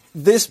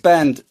 This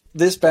band,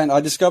 I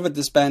discovered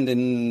this band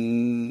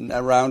in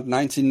around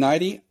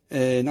 1990,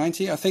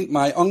 I think.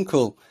 My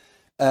uncle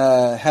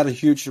had a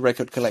huge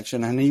record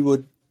collection, and he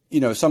would,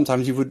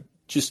 sometimes he would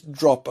just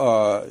drop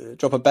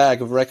a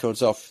bag of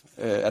records off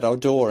at our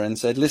door and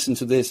said, "Listen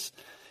to this."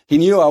 He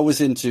knew I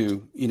was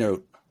into,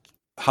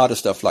 harder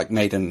stuff like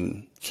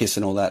Maiden, Kiss,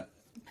 and all that.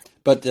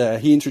 But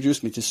he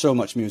introduced me to so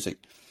much music,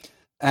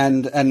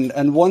 and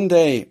one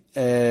day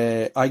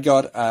I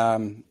got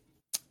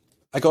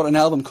an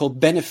album called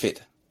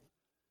Benefit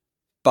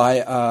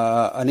by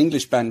an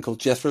English band called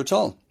Jethro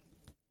Tull.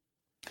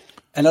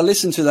 And I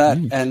listened to that,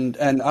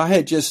 and I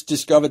had just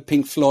discovered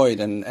Pink Floyd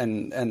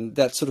and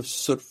that sort of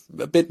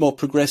a bit more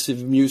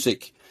progressive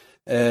music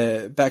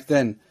back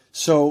then.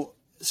 So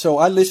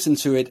I listened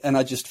to it, and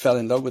I just fell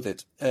in love with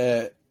it.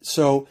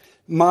 So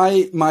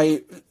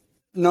my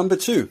number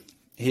 2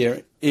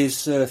 here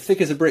is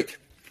Thick as a Brick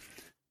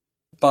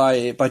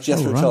by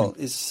Jethro Tull.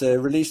 It's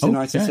released in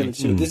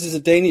 1972. This is a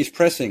Danish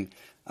pressing,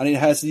 and it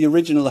has the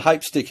original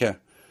hype sticker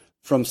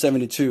from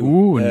 '72,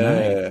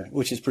 nice.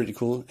 which is pretty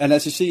cool. And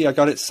as you see, I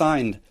got it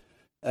signed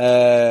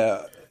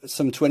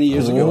some 20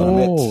 years ago when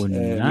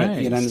I met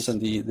Ian Anderson,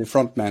 the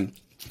front man.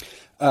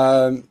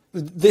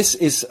 This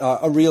is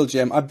a real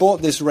gem. I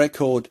bought this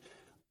record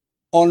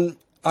on.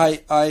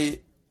 I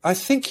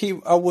think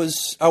I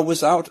was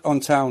out on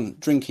town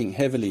drinking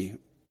heavily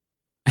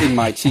in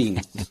my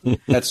teens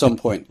at some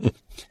point,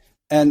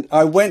 and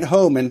I went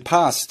home and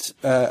passed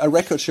a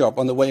record shop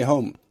on the way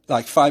home,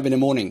 like 5 a.m.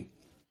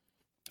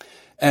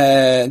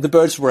 The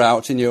birds were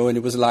out, and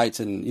it was light,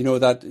 and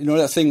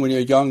that thing when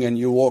you're young and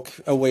you walk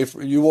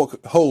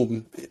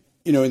home,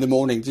 in the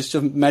morning, just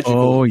some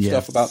magical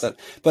stuff about that.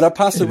 But I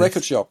passed the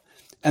record shop,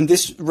 and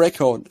this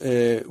record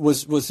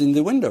was in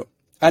the window.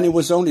 And it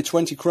was only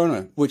 20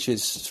 kroner, which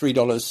is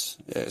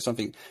 $3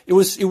 something. It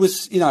was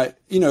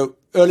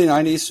early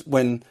 90s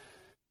when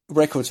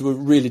records were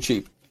really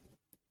cheap.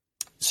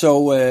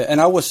 So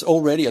and I was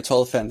already a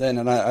Tull fan then,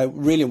 and I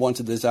really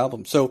wanted this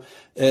album. So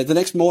the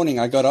next morning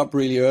I got up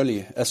really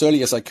early as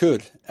I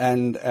could,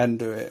 and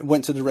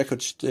went to the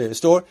record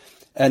store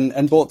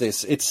and bought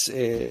this. It's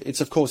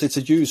of course it's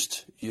a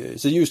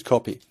used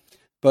copy.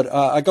 But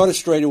I got it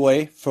straight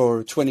away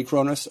for 20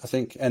 kroner, I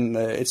think, and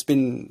it's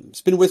been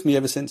with me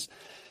ever since.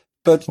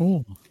 But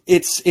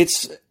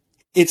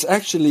it's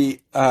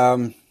actually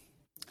I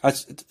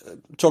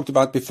talked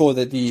about before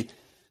that the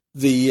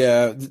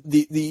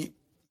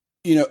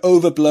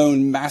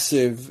overblown,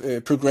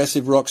 massive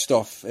progressive rock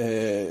stuff,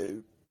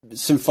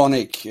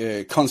 symphonic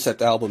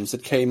concept albums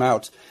that came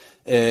out,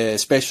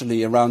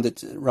 especially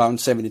around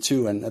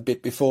 '72 and a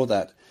bit before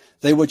that.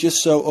 They were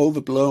just so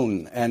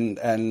overblown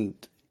and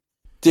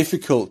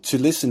difficult to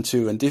listen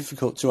to and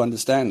difficult to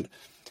understand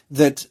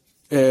that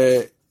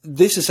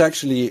this is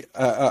actually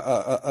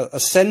a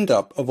send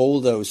up of all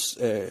those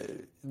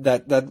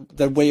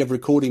that way of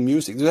recording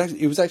music.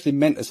 It was actually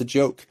meant as a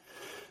joke.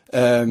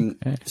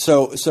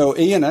 So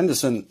Ian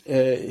Anderson,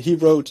 he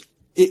wrote.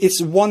 It's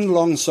one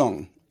long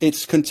song.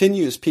 It's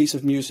continuous piece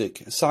of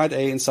music, side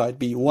A and side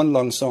B, one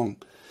long song,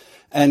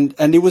 and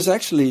it was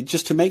actually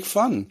just to make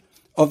fun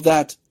of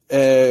that.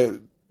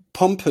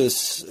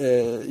 Pompous,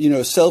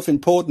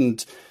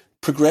 self-important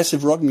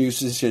progressive rock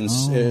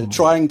musicians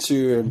trying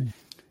to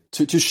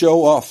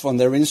show off on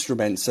their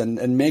instruments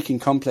and making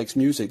complex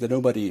music that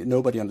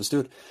nobody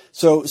understood.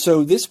 So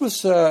this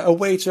was a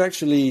way to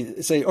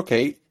actually say,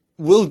 okay,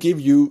 we'll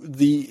give you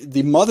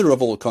the mother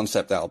of all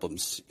concept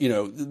albums.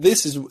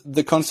 This is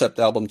the concept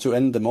album to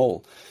end them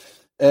all.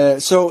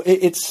 So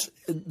it's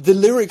the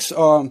lyrics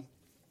are.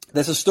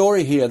 There's a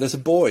story here. There's a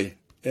boy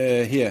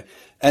here.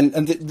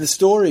 And the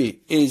story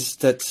is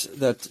that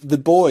the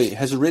boy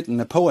has written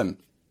a poem,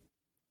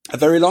 a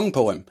very long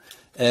poem,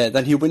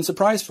 that he wins a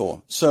prize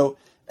for. So,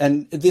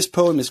 and this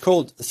poem is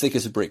called "Thick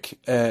as a Brick."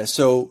 It's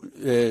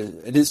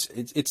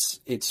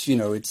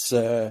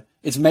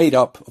made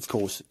up, of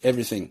course,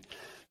 everything.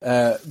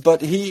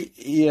 But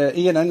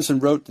Ian Anderson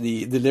wrote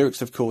the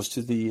lyrics, of course,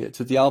 to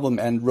the album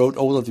and wrote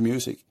all of the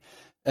music.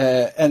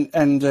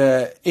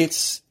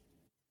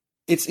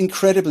 It's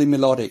incredibly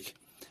melodic.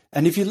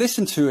 And if you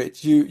listen to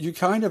it, you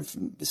kind of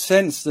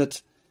sense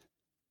that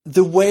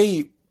the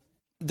way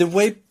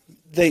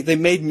they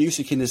made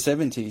music in the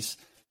 70s,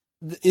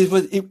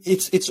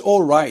 it's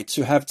all right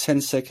to have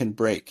 10-second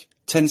break,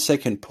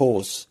 10-second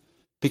pause,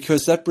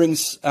 because that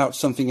brings out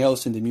something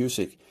else in the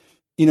music.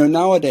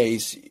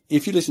 Nowadays,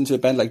 if you listen to a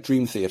band like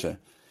Dream Theater,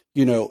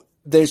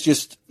 there's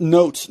just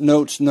notes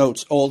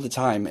all the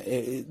time.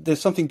 There's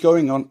something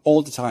going on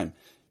all the time.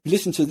 You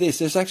listen to this,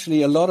 there's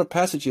actually a lot of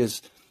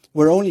passages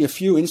where only a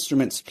few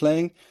instruments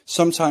playing.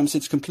 Sometimes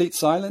it's complete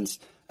silence,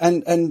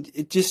 and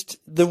it just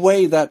the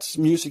way that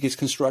music is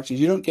constructed,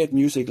 you don't get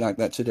music like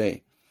that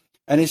today,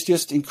 and it's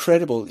just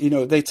incredible.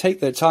 They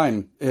take their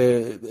time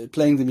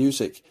playing the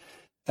music,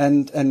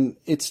 and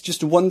it's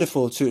just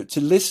wonderful to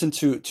listen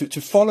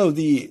to follow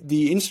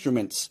the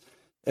instruments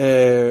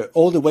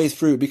all the way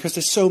through, because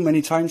there's so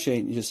many time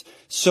changes,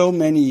 so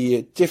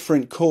many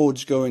different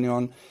chords going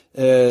on.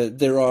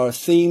 There are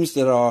themes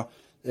that are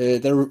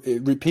they're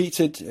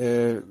repeated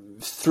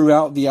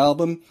throughout the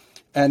album,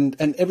 and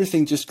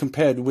everything just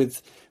compared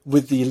with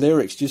the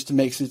lyrics just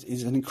makes it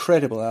is an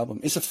incredible album.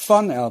 It's a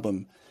fun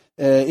album.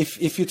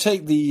 If you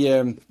take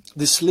the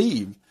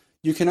sleeve,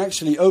 you can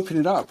actually open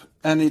it up,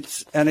 and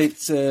it's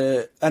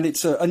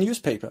a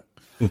newspaper.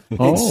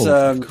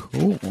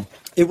 Cool.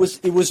 It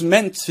was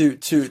meant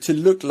to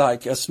look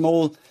like a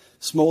small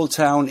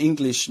town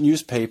English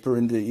newspaper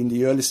in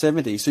the early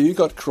 70s. So you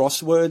got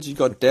crosswords, you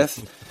got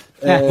death.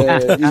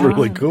 That's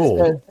really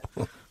cool.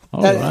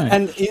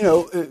 And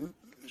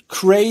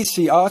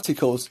crazy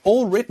articles,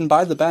 all written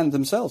by the band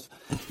themselves.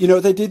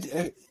 They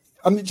did,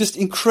 just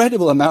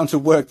incredible amount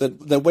of work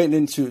that went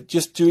into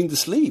just doing the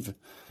sleeve.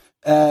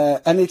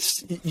 And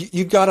it's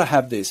you gotta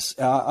have this.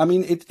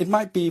 It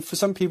might be, for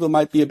some people,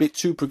 might be a bit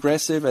too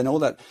progressive and all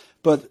that,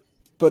 but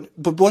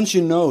once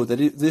you know that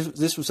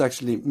this was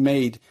actually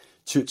made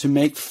to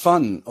make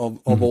fun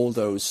of all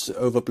those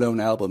overblown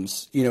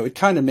albums, it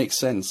kind of makes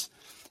sense.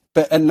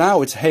 and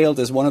now it's hailed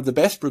as one of the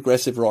best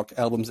progressive rock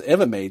albums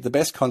ever made, the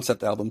best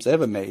concept albums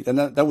ever made, and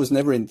that was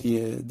never in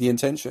the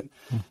intention.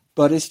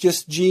 But it's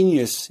just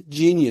genius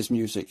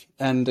music,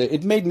 and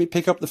it made me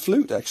pick up the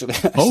flute. Actually,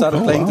 I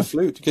started playing the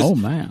flute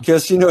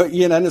because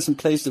Ian Anderson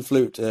plays the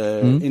flute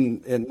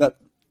in that.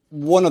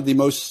 One of the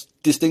most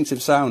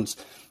distinctive sounds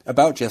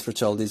about Jethro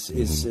Tull is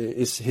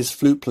his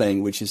flute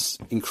playing, which is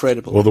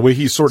incredible. Well, the way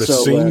he sort of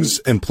sings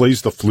and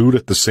plays the flute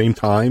at the same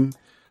time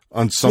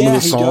on some of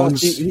the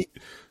songs,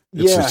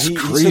 it's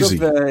crazy.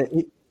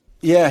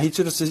 He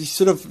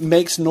sort of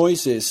makes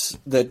noises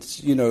that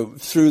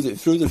through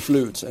the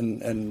flute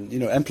and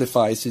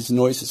amplifies his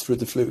noises through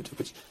the flute,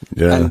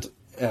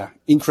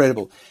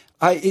 incredible.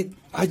 I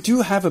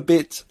do have a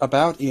bit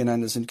about Ian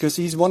Anderson because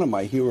he's one of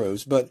my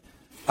heroes, but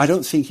I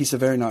don't think he's a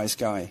very nice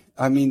guy.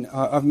 I mean,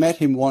 I've met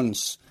him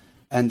once,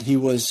 and he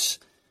was,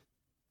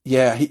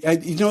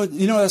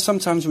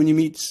 sometimes when you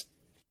meet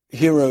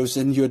heroes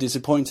and you're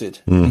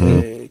disappointed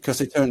because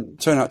they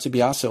turn out to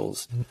be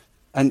assholes.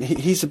 And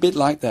he's a bit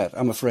like that,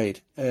 I'm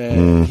afraid.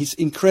 He's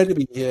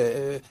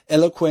incredibly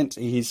eloquent.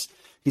 He's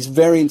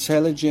very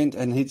intelligent,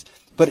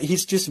 but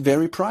he's just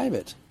very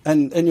private.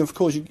 And of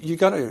course you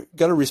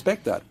gotta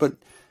respect that. But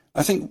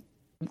I think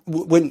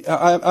when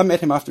I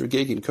met him after a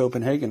gig in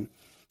Copenhagen,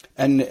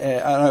 and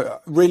I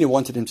really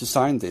wanted him to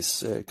sign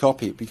this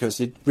copy because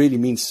it really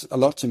means a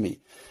lot to me.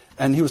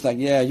 And he was like,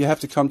 "Yeah, you have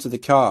to come to the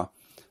car."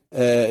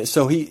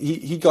 So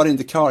he got in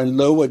the car and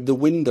lowered the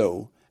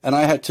window. And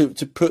I had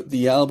to put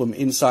the album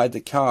inside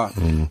the car,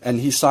 and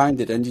he signed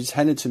it and just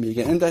handed it to me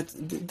again. And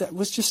that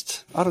was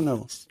just, I don't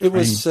know. It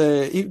was,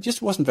 it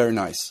just wasn't very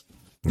nice.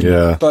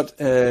 Yeah. But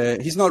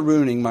he's not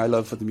ruining my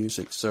love for the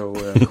music, so...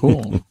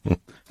 Cool.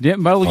 Yeah,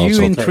 well,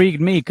 you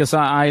intrigued me, because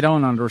I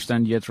don't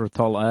understand Jethro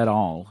Tull at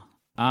all.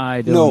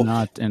 I do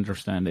not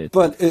understand it.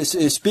 But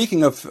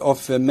speaking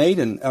of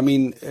Maiden, I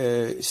mean,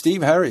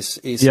 Steve Harris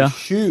is a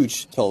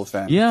huge Tull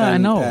fan. Yeah, I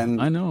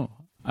know.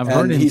 I've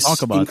heard him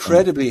talk about he's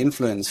incredibly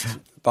influenced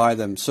by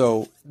them,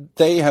 so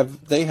they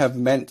have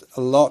meant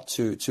a lot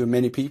to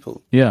many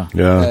people. Yeah.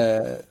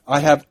 I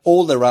have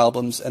all their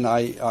albums, and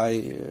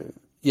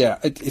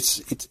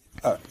it's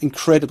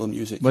incredible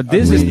music. But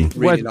this is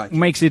what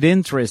makes it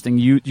interesting.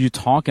 You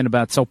talking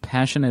about so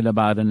passionate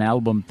about an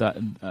album that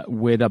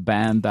with a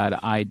band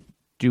that I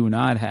do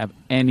not have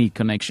any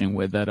connection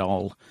with at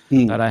all,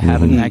 that I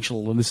haven't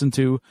actually listened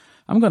to.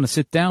 I'm going to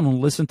sit down and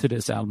listen to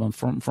this album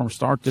from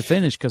start to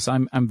finish, because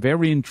I'm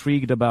very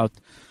intrigued about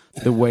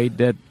the way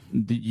that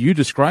you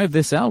describe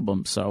this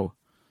album. So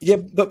yeah,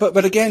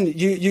 but again,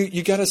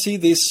 you got to see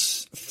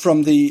this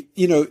from the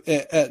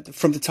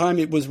from the time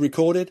it was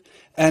recorded,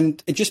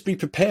 and just be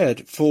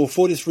prepared for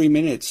 43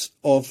 minutes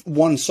of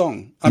one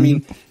song. I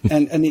mean,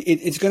 and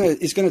it's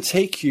gonna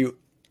take you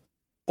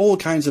all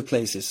kinds of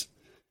places.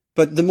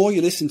 But the more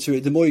you listen to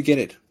it, the more you get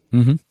it.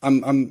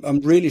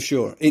 I'm really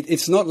sure.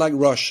 It's not like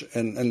Rush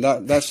and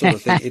that sort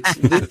of thing.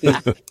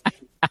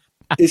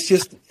 It's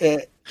just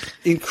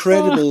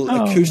incredible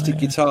acoustic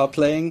guitar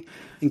playing,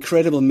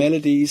 incredible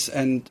melodies,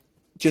 and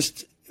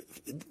just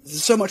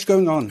so much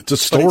going on. It's a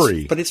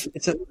story. But it's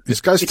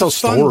these guys tell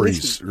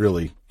stories,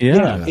 really.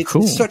 Yeah,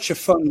 it's such a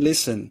fun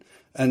listen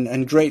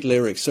and great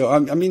lyrics. So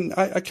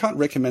I can't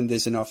recommend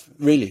this enough.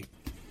 Really.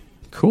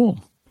 Cool.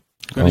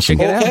 Gonna check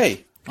it out.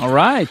 Okay. All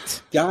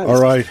right, guys.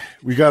 All right,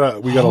 we got a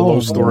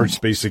low storage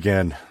space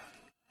again.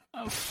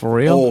 For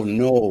real? Oh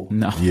no.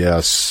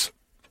 Yes.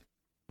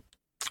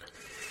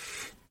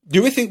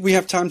 Do we think we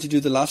have time to do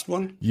the last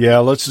one? Yeah,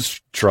 let's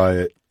just try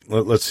it.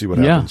 Let's see what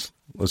happens.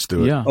 Let's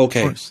do it. Yeah.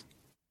 Okay.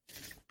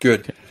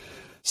 Good. Okay.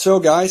 So,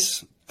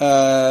 guys,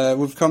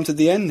 we've come to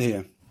the end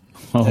here.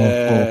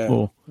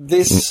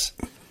 This,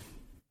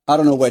 I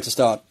don't know where to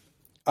start.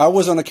 I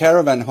was on a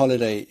caravan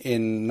holiday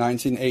in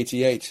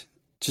 1988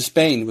 to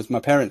Spain with my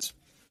parents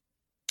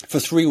for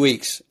 3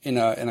 weeks in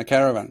a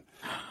caravan.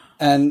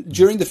 And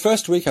during the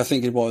first week, I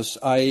think it was,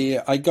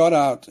 I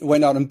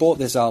went out and bought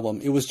this album.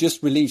 It was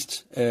just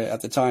released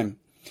at the time.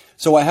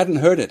 So I hadn't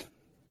heard it.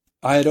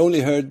 I had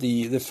only heard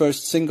the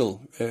first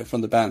single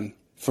from the band,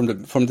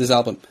 from this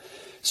album.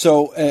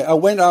 So I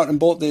went out and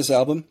bought this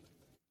album.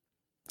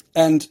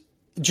 And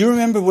do you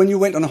remember when you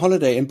went on a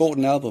holiday and bought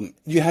an album,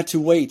 you had to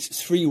wait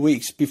 3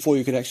 weeks before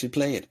you could actually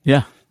play it?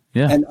 Yeah.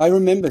 Yeah. And I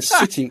remember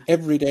sitting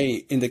every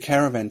day in the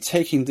caravan,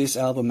 taking this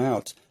album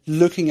out,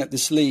 looking at the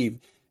sleeve,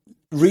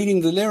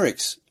 reading the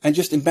lyrics, and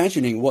just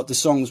imagining what the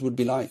songs would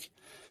be like.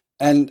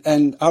 And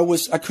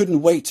I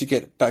couldn't wait to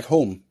get back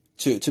home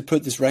to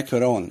put this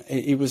record on.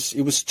 It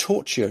was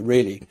torture,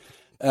 really.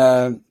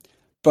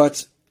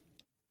 But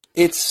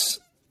it's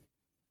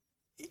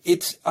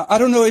I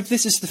don't know if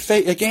this is the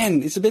fate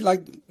again. It's a bit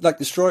like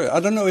Destroyer. I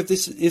don't know if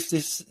this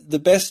is the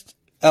best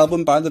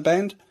album by the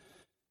band.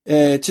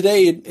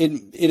 Today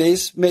it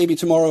is, maybe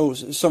tomorrow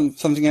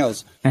something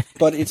else,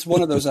 but it's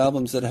one of those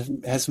albums that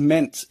has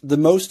meant the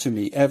most to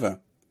me ever,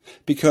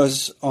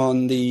 because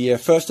on the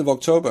 1st of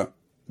October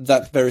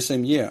that very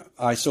same year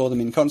I saw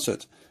them in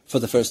concert for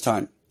the first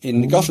time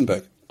in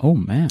Gothenburg. Oh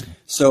man!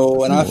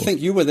 So, and I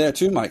think you were there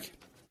too, Mike,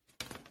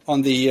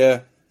 on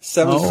the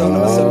Seventh Son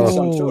of a Seventh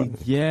Son tour.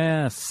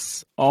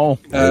 Yes. Oh,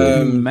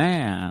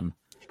 man.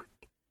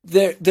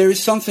 There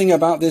is something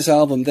about this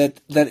album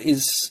that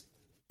is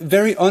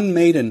very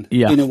un-Maiden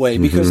in a way,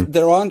 because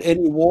there aren't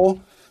any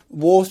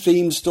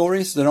war-themed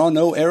stories. There are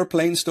no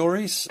airplane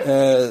stories.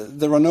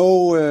 There are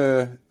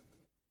no.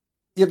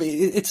 But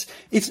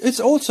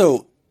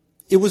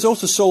it was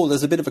also sold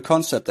as a bit of a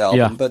concept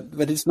album,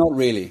 but it's not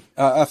really.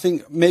 I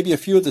think maybe a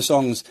few of the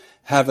songs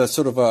have a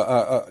sort of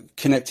a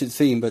connected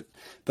theme, but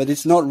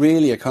it's not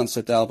really a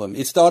concept album.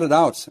 It started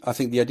out, I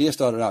think the idea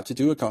started out to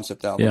do a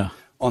concept album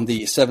on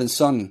the Seventh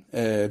Son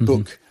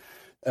book,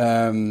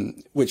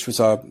 which was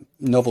a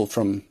novel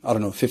from, I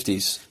don't know,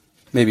 50s,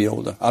 maybe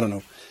older, I don't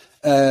know.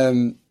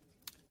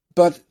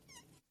 But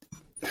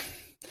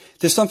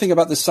there's something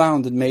about the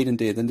sound that Maiden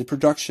did and the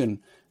production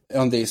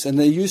on this, and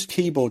they used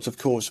keyboards, of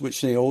course, which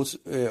they also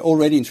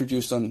already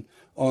introduced on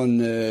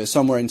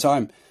Somewhere in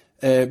Time.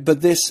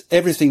 But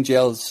everything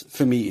gels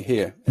for me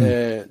here.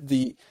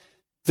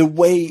 The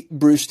way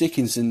Bruce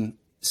Dickinson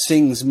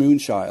sings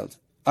Moonchild.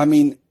 I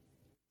mean,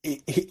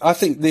 I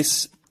think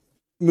this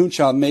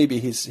Moonchild may be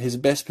his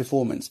best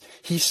performance.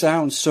 He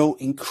sounds so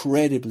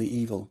incredibly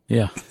evil.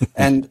 Yeah,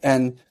 and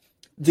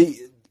the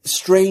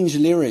strange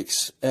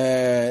lyrics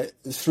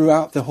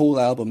throughout the whole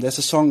album. There's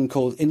a song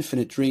called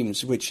Infinite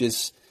Dreams, which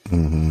is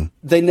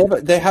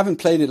they haven't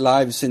played it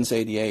live since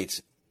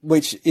 '88,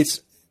 which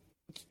is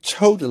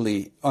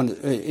totally I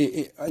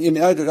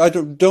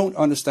don't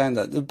understand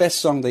that. The best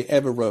song they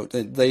ever wrote,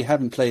 they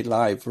haven't played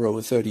live for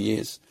over 30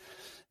 years.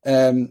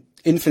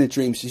 Infinite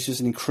Dreams is just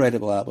an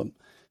incredible album.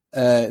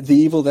 The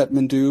Evil That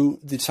Men Do,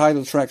 the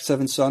title track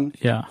Seventh Son,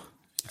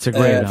 it's a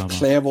great album.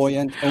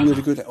 Clairvoyant, Only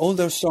the Good, all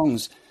those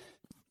songs.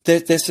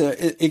 There's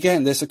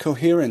a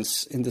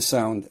coherence in the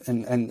sound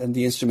and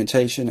the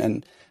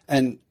instrumentation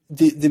and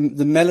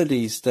the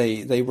melodies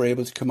they were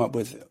able to come up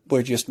with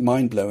were just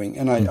mind blowing,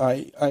 and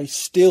I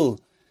still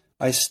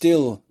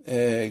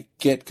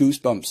get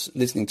goosebumps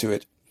listening to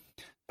it,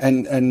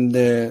 and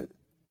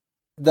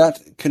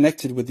that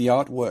connected with the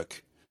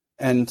artwork,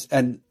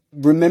 and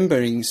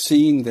remembering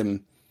seeing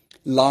them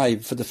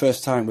live for the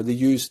first time where they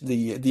used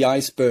the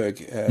iceberg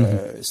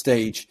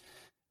stage.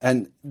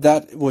 And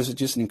that was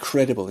just an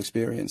incredible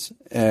experience.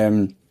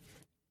 I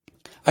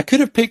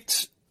could have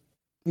picked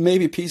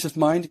maybe Peace of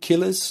Mind,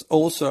 Killers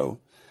also.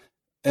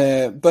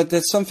 But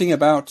there's something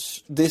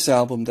about this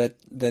album that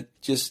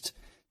just...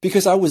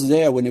 Because I was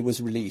there when it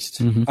was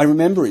released. I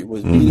remember it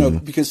was,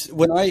 because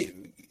when I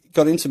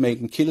got into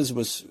Maiden,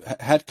 Killers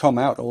had come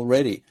out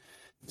already.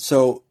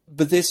 So,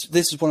 but this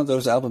is one of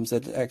those albums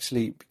that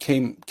actually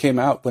came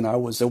out when I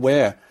was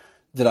aware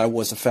that I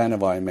was a fan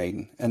of Iron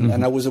Maiden,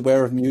 and I was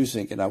aware of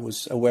music, and I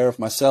was aware of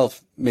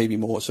myself maybe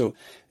more. So,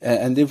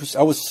 and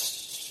I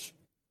was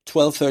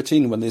 12,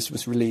 13 when this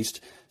was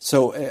released.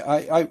 So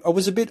I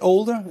was a bit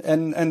older,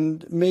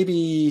 and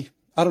maybe,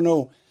 I don't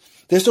know.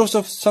 There's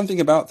also something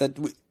about that.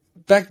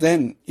 Back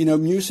then,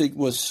 music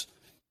was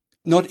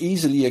not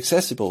easily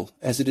accessible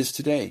as it is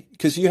today,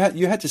 because you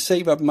had to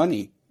save up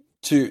money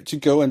to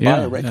go and buy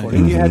a record,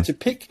 and you had to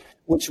pick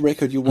which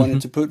record you wanted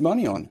to put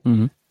money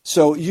on.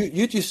 So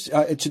you just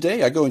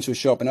today I go into a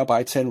shop and I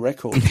buy 10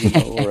 records,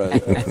 or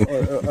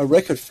a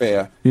record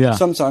fair. Yeah.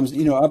 Sometimes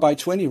I buy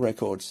 20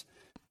 records,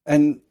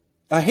 and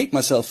I hate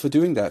myself for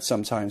doing that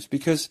sometimes,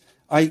 because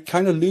I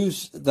kind of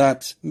lose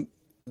that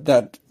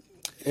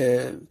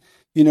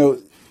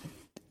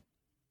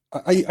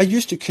I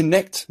used to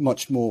connect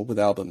much more with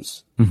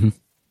albums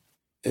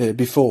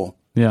before.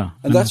 Yeah,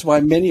 and that's why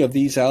many of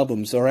these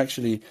albums are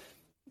actually.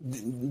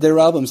 They're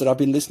albums that I've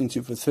been listening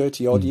to for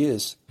 30 odd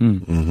years,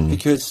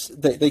 because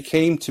they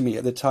came to me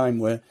at the time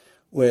where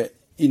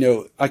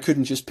I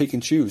couldn't just pick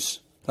and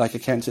choose like I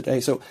can today.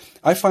 So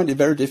I find it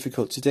very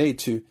difficult today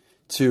to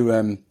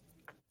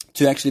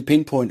actually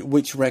pinpoint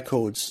which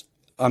records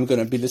I'm going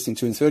to be listening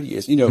to in 30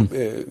 years.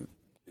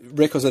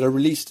 Records that are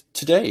released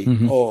today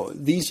or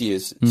these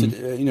years.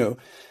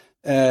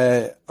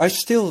 I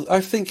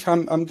think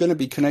I'm going to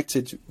be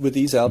connected with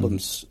these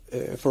albums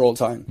for all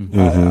time.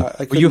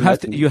 You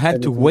had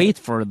to wait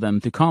for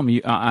them to come.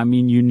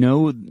 You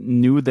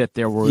knew that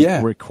they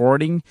were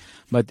recording,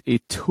 but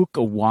it took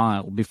a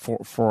while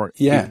before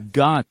it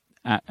got.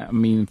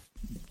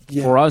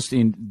 For us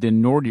in the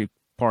Nordic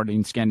part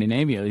in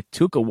Scandinavia, it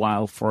took a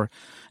while for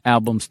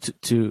albums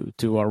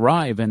to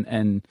arrive,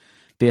 and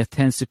the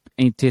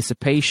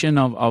anticipation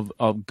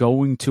of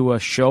going to a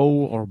show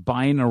or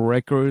buying a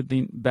record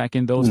back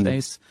in those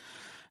days.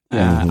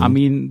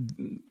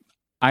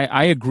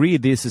 I agree.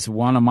 This is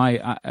one of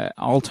my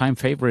all-time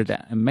favorite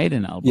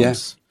Maiden albums. Yeah.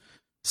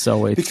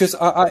 So it's... Because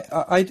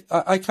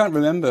I can't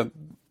remember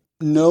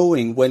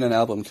knowing when an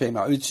album came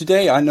out.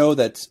 Today I know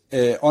that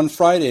on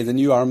Friday the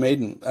new Iron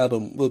Maiden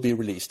album will be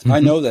released. I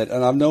know that,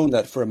 and I've known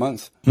that for a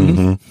month.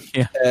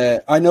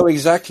 I know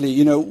exactly.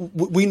 We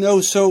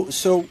know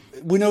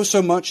we know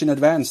so much in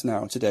advance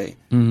now today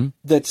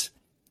that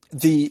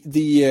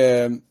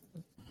the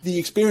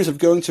experience of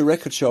going to a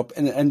record shop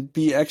and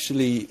be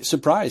actually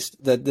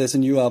surprised that there's a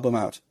new album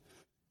out.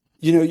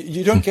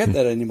 you don't get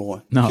that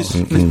anymore. No.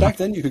 Because back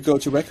then you could go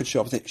to record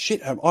shops and think,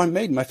 shit, Iron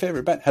Maiden, my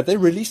favorite band, have they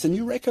released a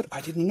new record?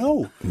 I didn't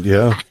know.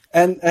 Yeah.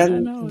 And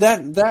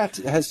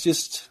that has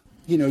just,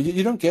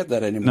 you don't get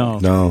that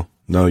anymore.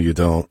 No, you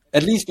don't.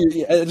 At least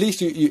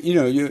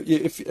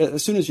if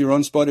as soon as you're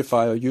on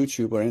Spotify or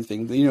YouTube or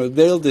anything,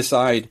 they'll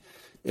decide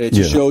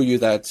to show you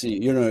that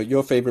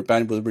your favorite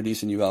band will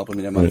release a new album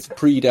in a month,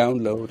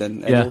 pre-download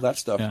and all that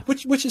stuff,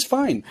 which is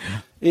fine.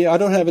 Yeah, I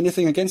don't have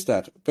anything against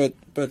that, but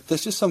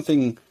there's just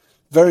something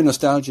very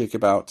nostalgic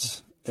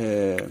about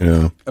the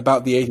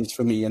 80s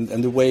for me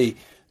and the way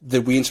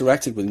that we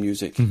interacted with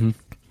music. Mm-hmm.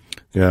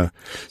 Yeah.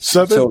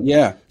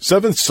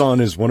 Seventh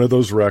Son is one of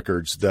those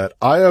records that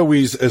I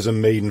always, as a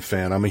Maiden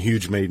fan, I'm a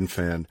huge Maiden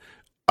fan,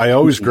 I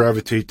always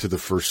gravitate to the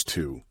first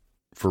two.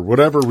 For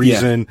whatever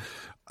reason,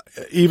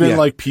 even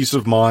like Peace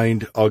of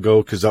Mind, I'll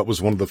go because that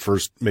was one of the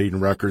first Maiden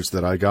records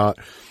that I got.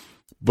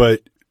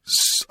 But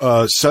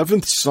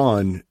Seventh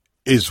Son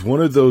is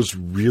one of those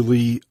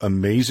really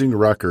amazing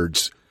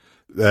records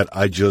that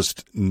I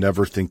just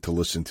never think to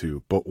listen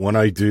to. But when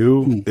I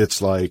do,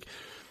 it's like...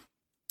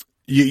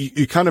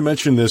 You kind of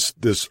mentioned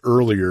this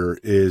earlier,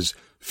 is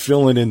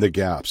filling in the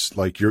gaps.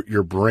 Like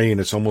your brain,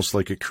 it's almost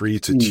like it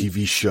creates a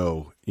TV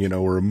show,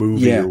 or a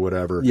movie or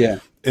whatever. Yeah.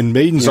 And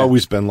Maiden's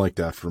always been like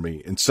that for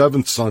me. And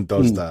Seventh Son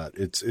does that.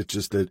 It's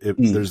just that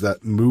there's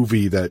that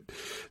movie that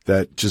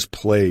just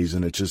plays,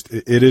 and it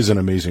is an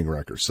amazing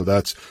record. So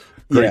that's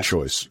great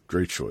choice.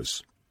 Great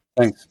choice.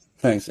 Thanks.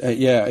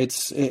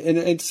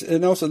 It's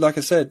also, like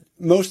I said,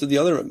 most of the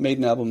other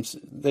Maiden albums,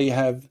 they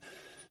have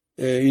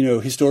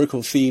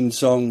historical themed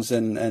songs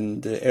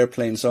and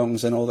airplane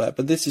songs and all that.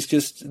 But this is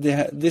just,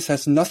 this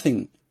has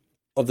nothing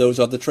of those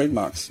other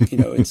trademarks.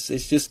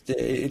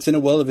 It's in a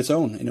world of its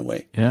own in a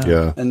way.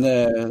 Yeah. And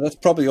that's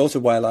probably also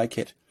why I like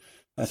it,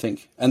 I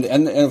think.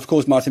 And of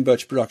course, Martin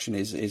Birch production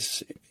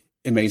is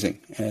amazing.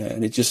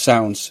 And it just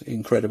sounds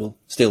incredible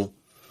still.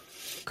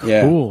 Cool.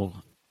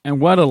 Yeah.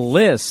 And what a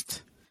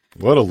list.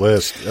 What a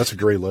list. That's a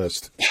great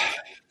list.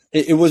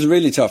 It was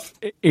really tough.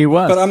 It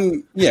was. But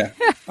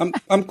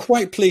I'm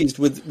quite pleased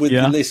with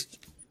the list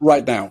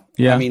right now.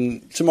 Yeah. I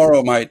mean,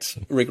 tomorrow I might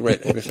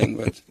regret everything,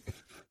 but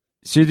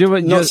should you do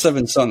it not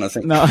Seventh Son, I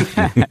think. No.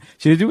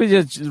 Should you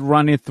just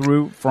run it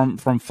through from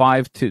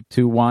 5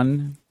 to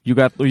 1?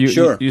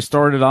 You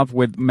started off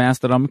with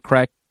Mastodon,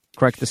 Crack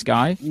the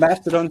Sky.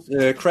 Mastodon,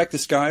 Crack the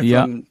Sky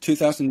from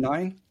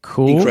 2009.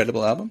 Cool.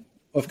 Incredible album.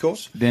 Of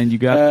course. Then you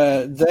got.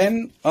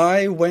 Then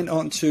I went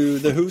on to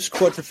the Who's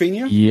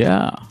Quadrophenia.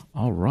 Yeah.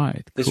 All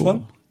right. This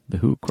one. The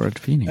Who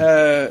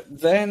Quadrophenia.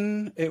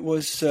 Then it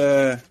was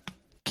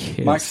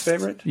Mike's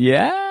favorite.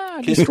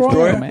 Yeah. Kiss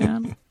Destroyer,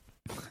 man.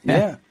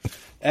 Yeah.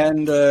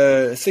 And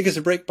Thick as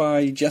a Brick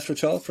by Jethro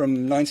Tull from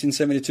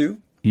 1972.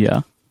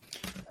 Yeah.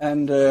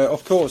 And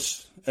of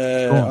course,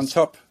 on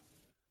top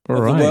of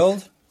the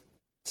world,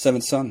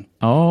 Seventh Son.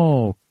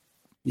 Oh.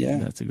 Yeah,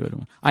 that's a good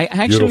one. I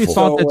actually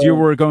thought that you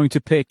were going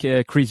to pick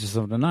Creatures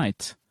of the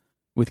Night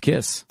with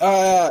Kiss.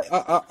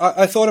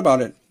 I thought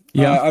about it.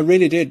 Yeah, I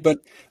really did. But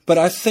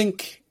I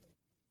think,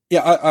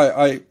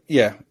 I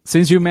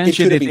Since you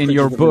mentioned it in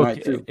your book,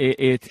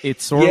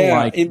 it's sort of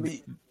like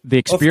the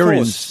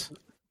experience.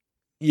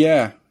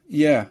 Yeah.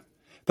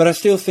 But I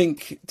still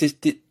think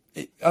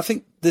I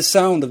think the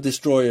sound of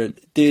Destroyer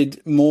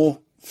did more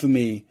for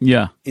me.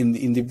 Yeah.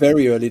 In the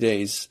very early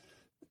days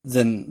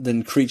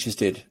than Creatures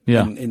did.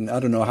 Yeah. I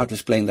don't know how to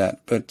explain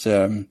that, but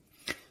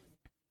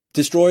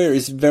Destroyer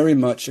is very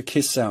much a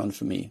Kiss sound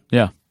for me.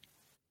 Yeah.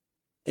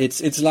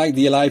 It's like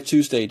the Alive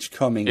 2 stage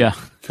coming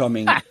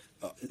coming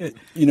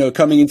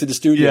into the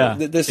studio.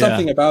 Yeah. There's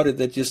something about it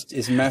that just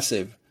is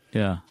massive.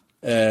 Yeah.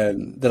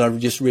 That I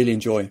just really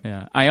enjoy.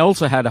 Yeah. I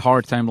also had a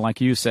hard time,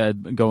 like you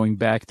said, going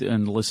back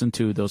and listen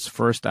to those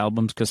first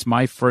albums, because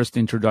my first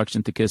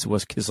introduction to Kiss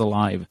was Kiss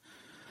Alive.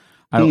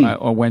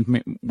 I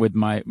went with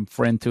my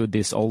friend to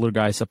this older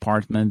guy's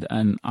apartment,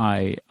 and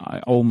I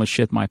almost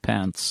shit my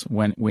pants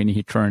when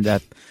he turned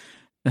that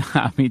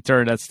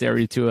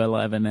stereo to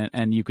 11,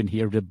 and you can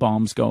hear the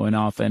bombs going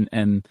off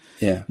and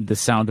the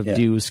sound of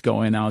Deuce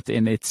going out,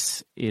 and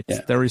it's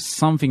there is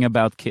something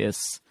about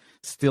Kiss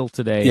still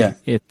today.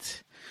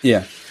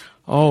 Yeah.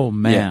 Oh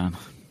man,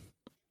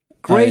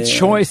 great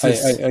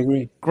choices. I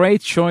agree.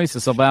 Great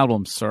choices of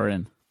albums,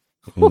 Søren.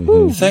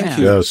 Mm-hmm. Thank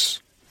you.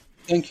 Yes.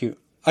 Thank you.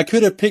 I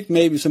could have picked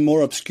maybe some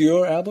more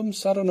obscure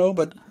albums. I don't know,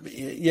 but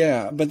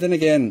But then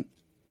again,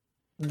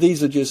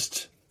 these are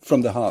just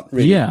from the heart,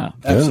 really. Yeah,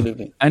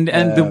 absolutely. And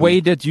the way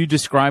that you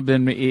describe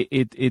them,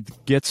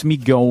 it gets me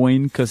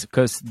going because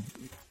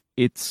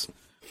it's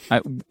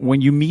when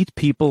you meet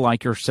people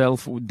like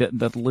yourself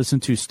that listen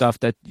to stuff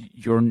that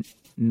you're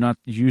not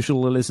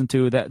usually listen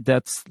to.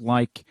 That's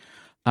like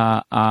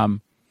a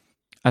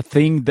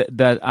thing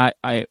that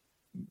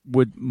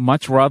would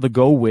much rather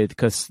go with,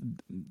 because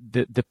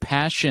the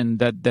passion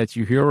that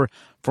you hear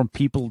from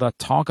people that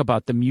talk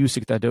about the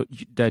music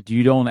that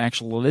you don't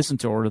actually listen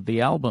to, or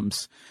the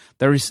albums,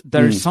 there is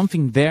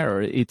something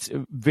there. It's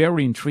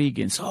very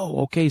intriguing. So,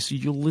 okay, so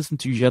you listen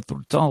to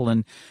Jethro Tull,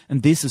 and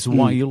this is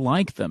why you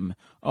like them.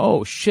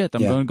 Oh shit,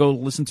 I'm going to go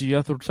listen to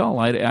Jethro Tull.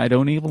 I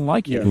don't even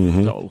like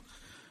Jethro Tull.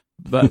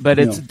 But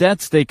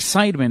that's the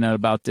excitement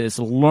about this,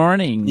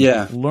 learning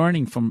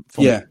from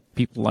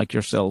people like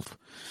yourself.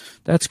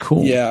 That's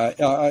cool. Yeah,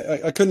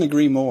 I couldn't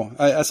agree more.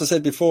 As I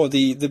said before,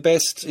 the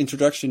best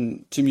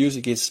introduction to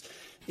music is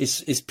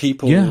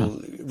people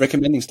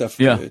recommending stuff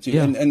to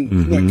you,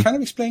 and kind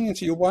of explaining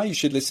to you why you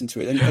should listen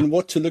to it and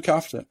what to look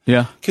after.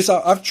 Yeah, because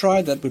I've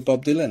tried that with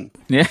Bob Dylan.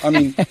 Yeah, I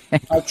mean,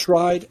 I've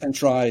tried, and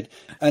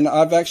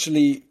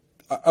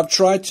I've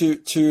tried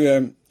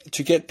to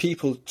get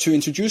people to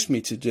introduce me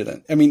to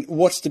Dylan. I mean,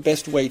 what's the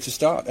best way to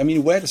start? I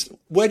mean, where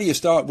do you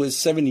start with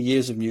 70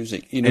 years of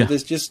music? You know,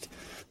 there's just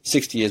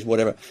 60 years,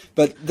 whatever.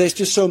 But there's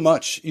just so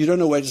much. You don't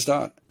know where to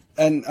start.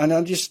 And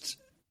I'm just,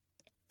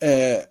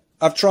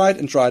 I've tried,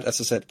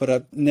 as I said, but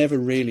I've never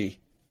really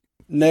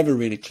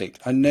clicked.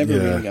 I never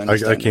really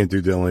understand. I can't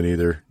do Dylan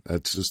either.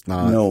 That's just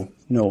not.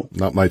 No.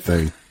 Not my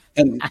thing.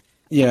 And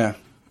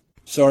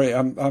sorry,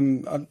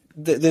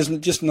 there's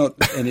just not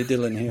any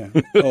Dylan here.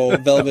 Or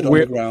Velvet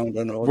Underground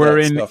and all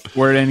that stuff.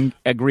 We're in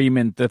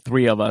agreement, the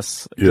three of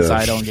us, because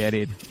I don't get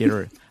it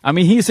either. I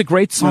mean, he's a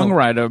great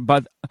songwriter,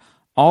 but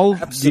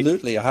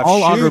absolutely, I have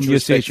all huge other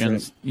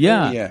musicians,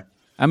 I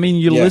mean,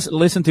 you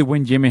listen to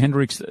when Jimi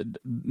Hendrix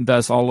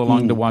does All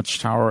Along the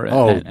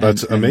Watchtower.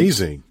 That's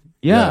amazing.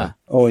 Yeah.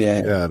 Oh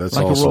yeah. Yeah, that's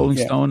like awesome. a Rolling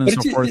Stone and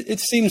so forth. It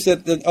seems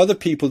that other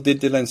people did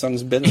Dylan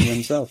songs better than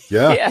himself.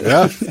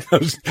 Yeah.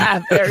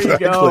 There you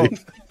go.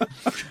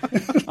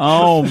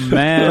 Oh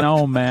man.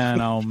 All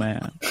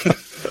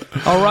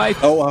right.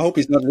 Oh, I hope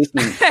he's not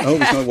listening. I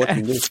hope he's not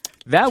watching this.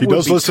 He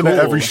does listen to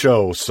every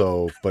show,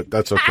 but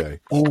that's okay.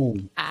 Oh,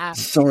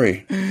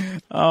 sorry.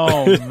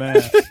 Oh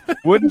man,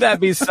 wouldn't that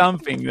be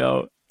something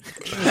though?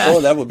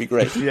 Oh, that would be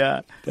great.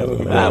 Yeah,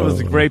 that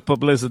was great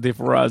publicity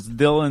for us.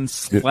 Dylan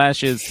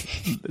Slash's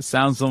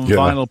Sounds on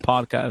Vinyl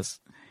podcast.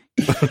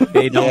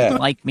 They don't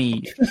like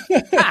me.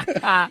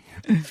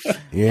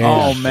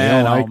 Oh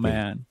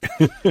man.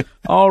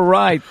 All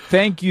right.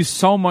 Thank you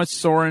so much,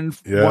 Soren,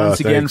 once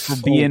again for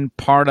being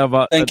part of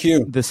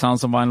the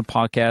Sounds on Vinyl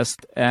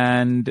podcast.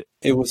 And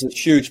it was a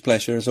huge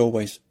pleasure as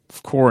always.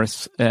 Of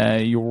course,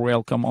 you're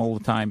welcome all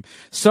the time.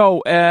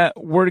 So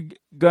we're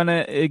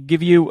gonna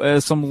give you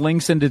some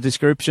links in the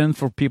description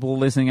for people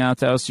listening out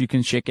to us. You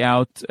can check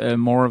out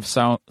more of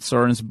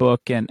Soren's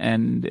book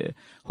and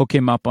hook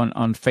him up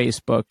on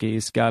Facebook.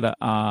 He's got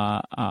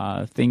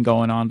a thing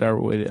going on there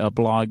with a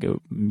blog of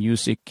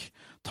music,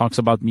 talks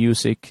about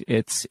music.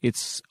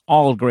 It's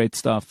all great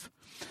stuff.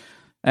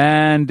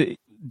 And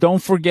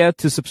don't forget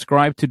to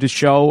subscribe to the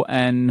show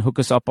and hook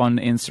us up on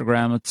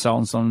Instagram at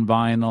Sounds on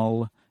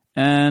Vinyl.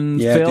 And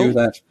Phil, do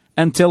that.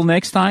 Until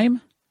next time.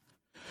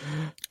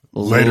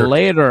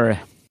 Later.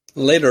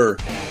 This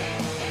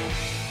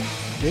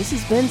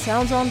has been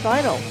Sounds on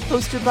Vinyl,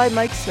 hosted by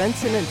Mike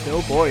Svensson and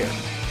Phil Boyer.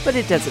 But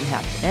it doesn't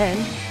have to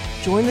end.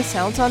 Join the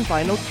Sounds on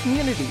Vinyl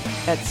community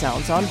at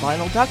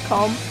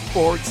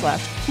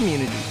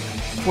soundsonvinyl.com/community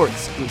for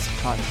exclusive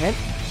content,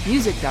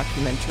 music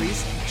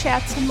documentaries,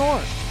 chats, and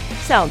more.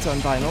 Sounds on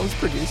Vinyl is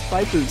produced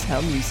by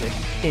Boozehound Music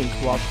in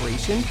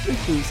cooperation with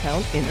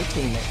Boozehound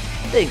Entertainment.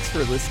 Thanks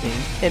for listening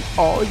and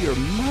all your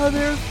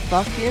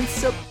motherfucking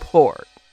support.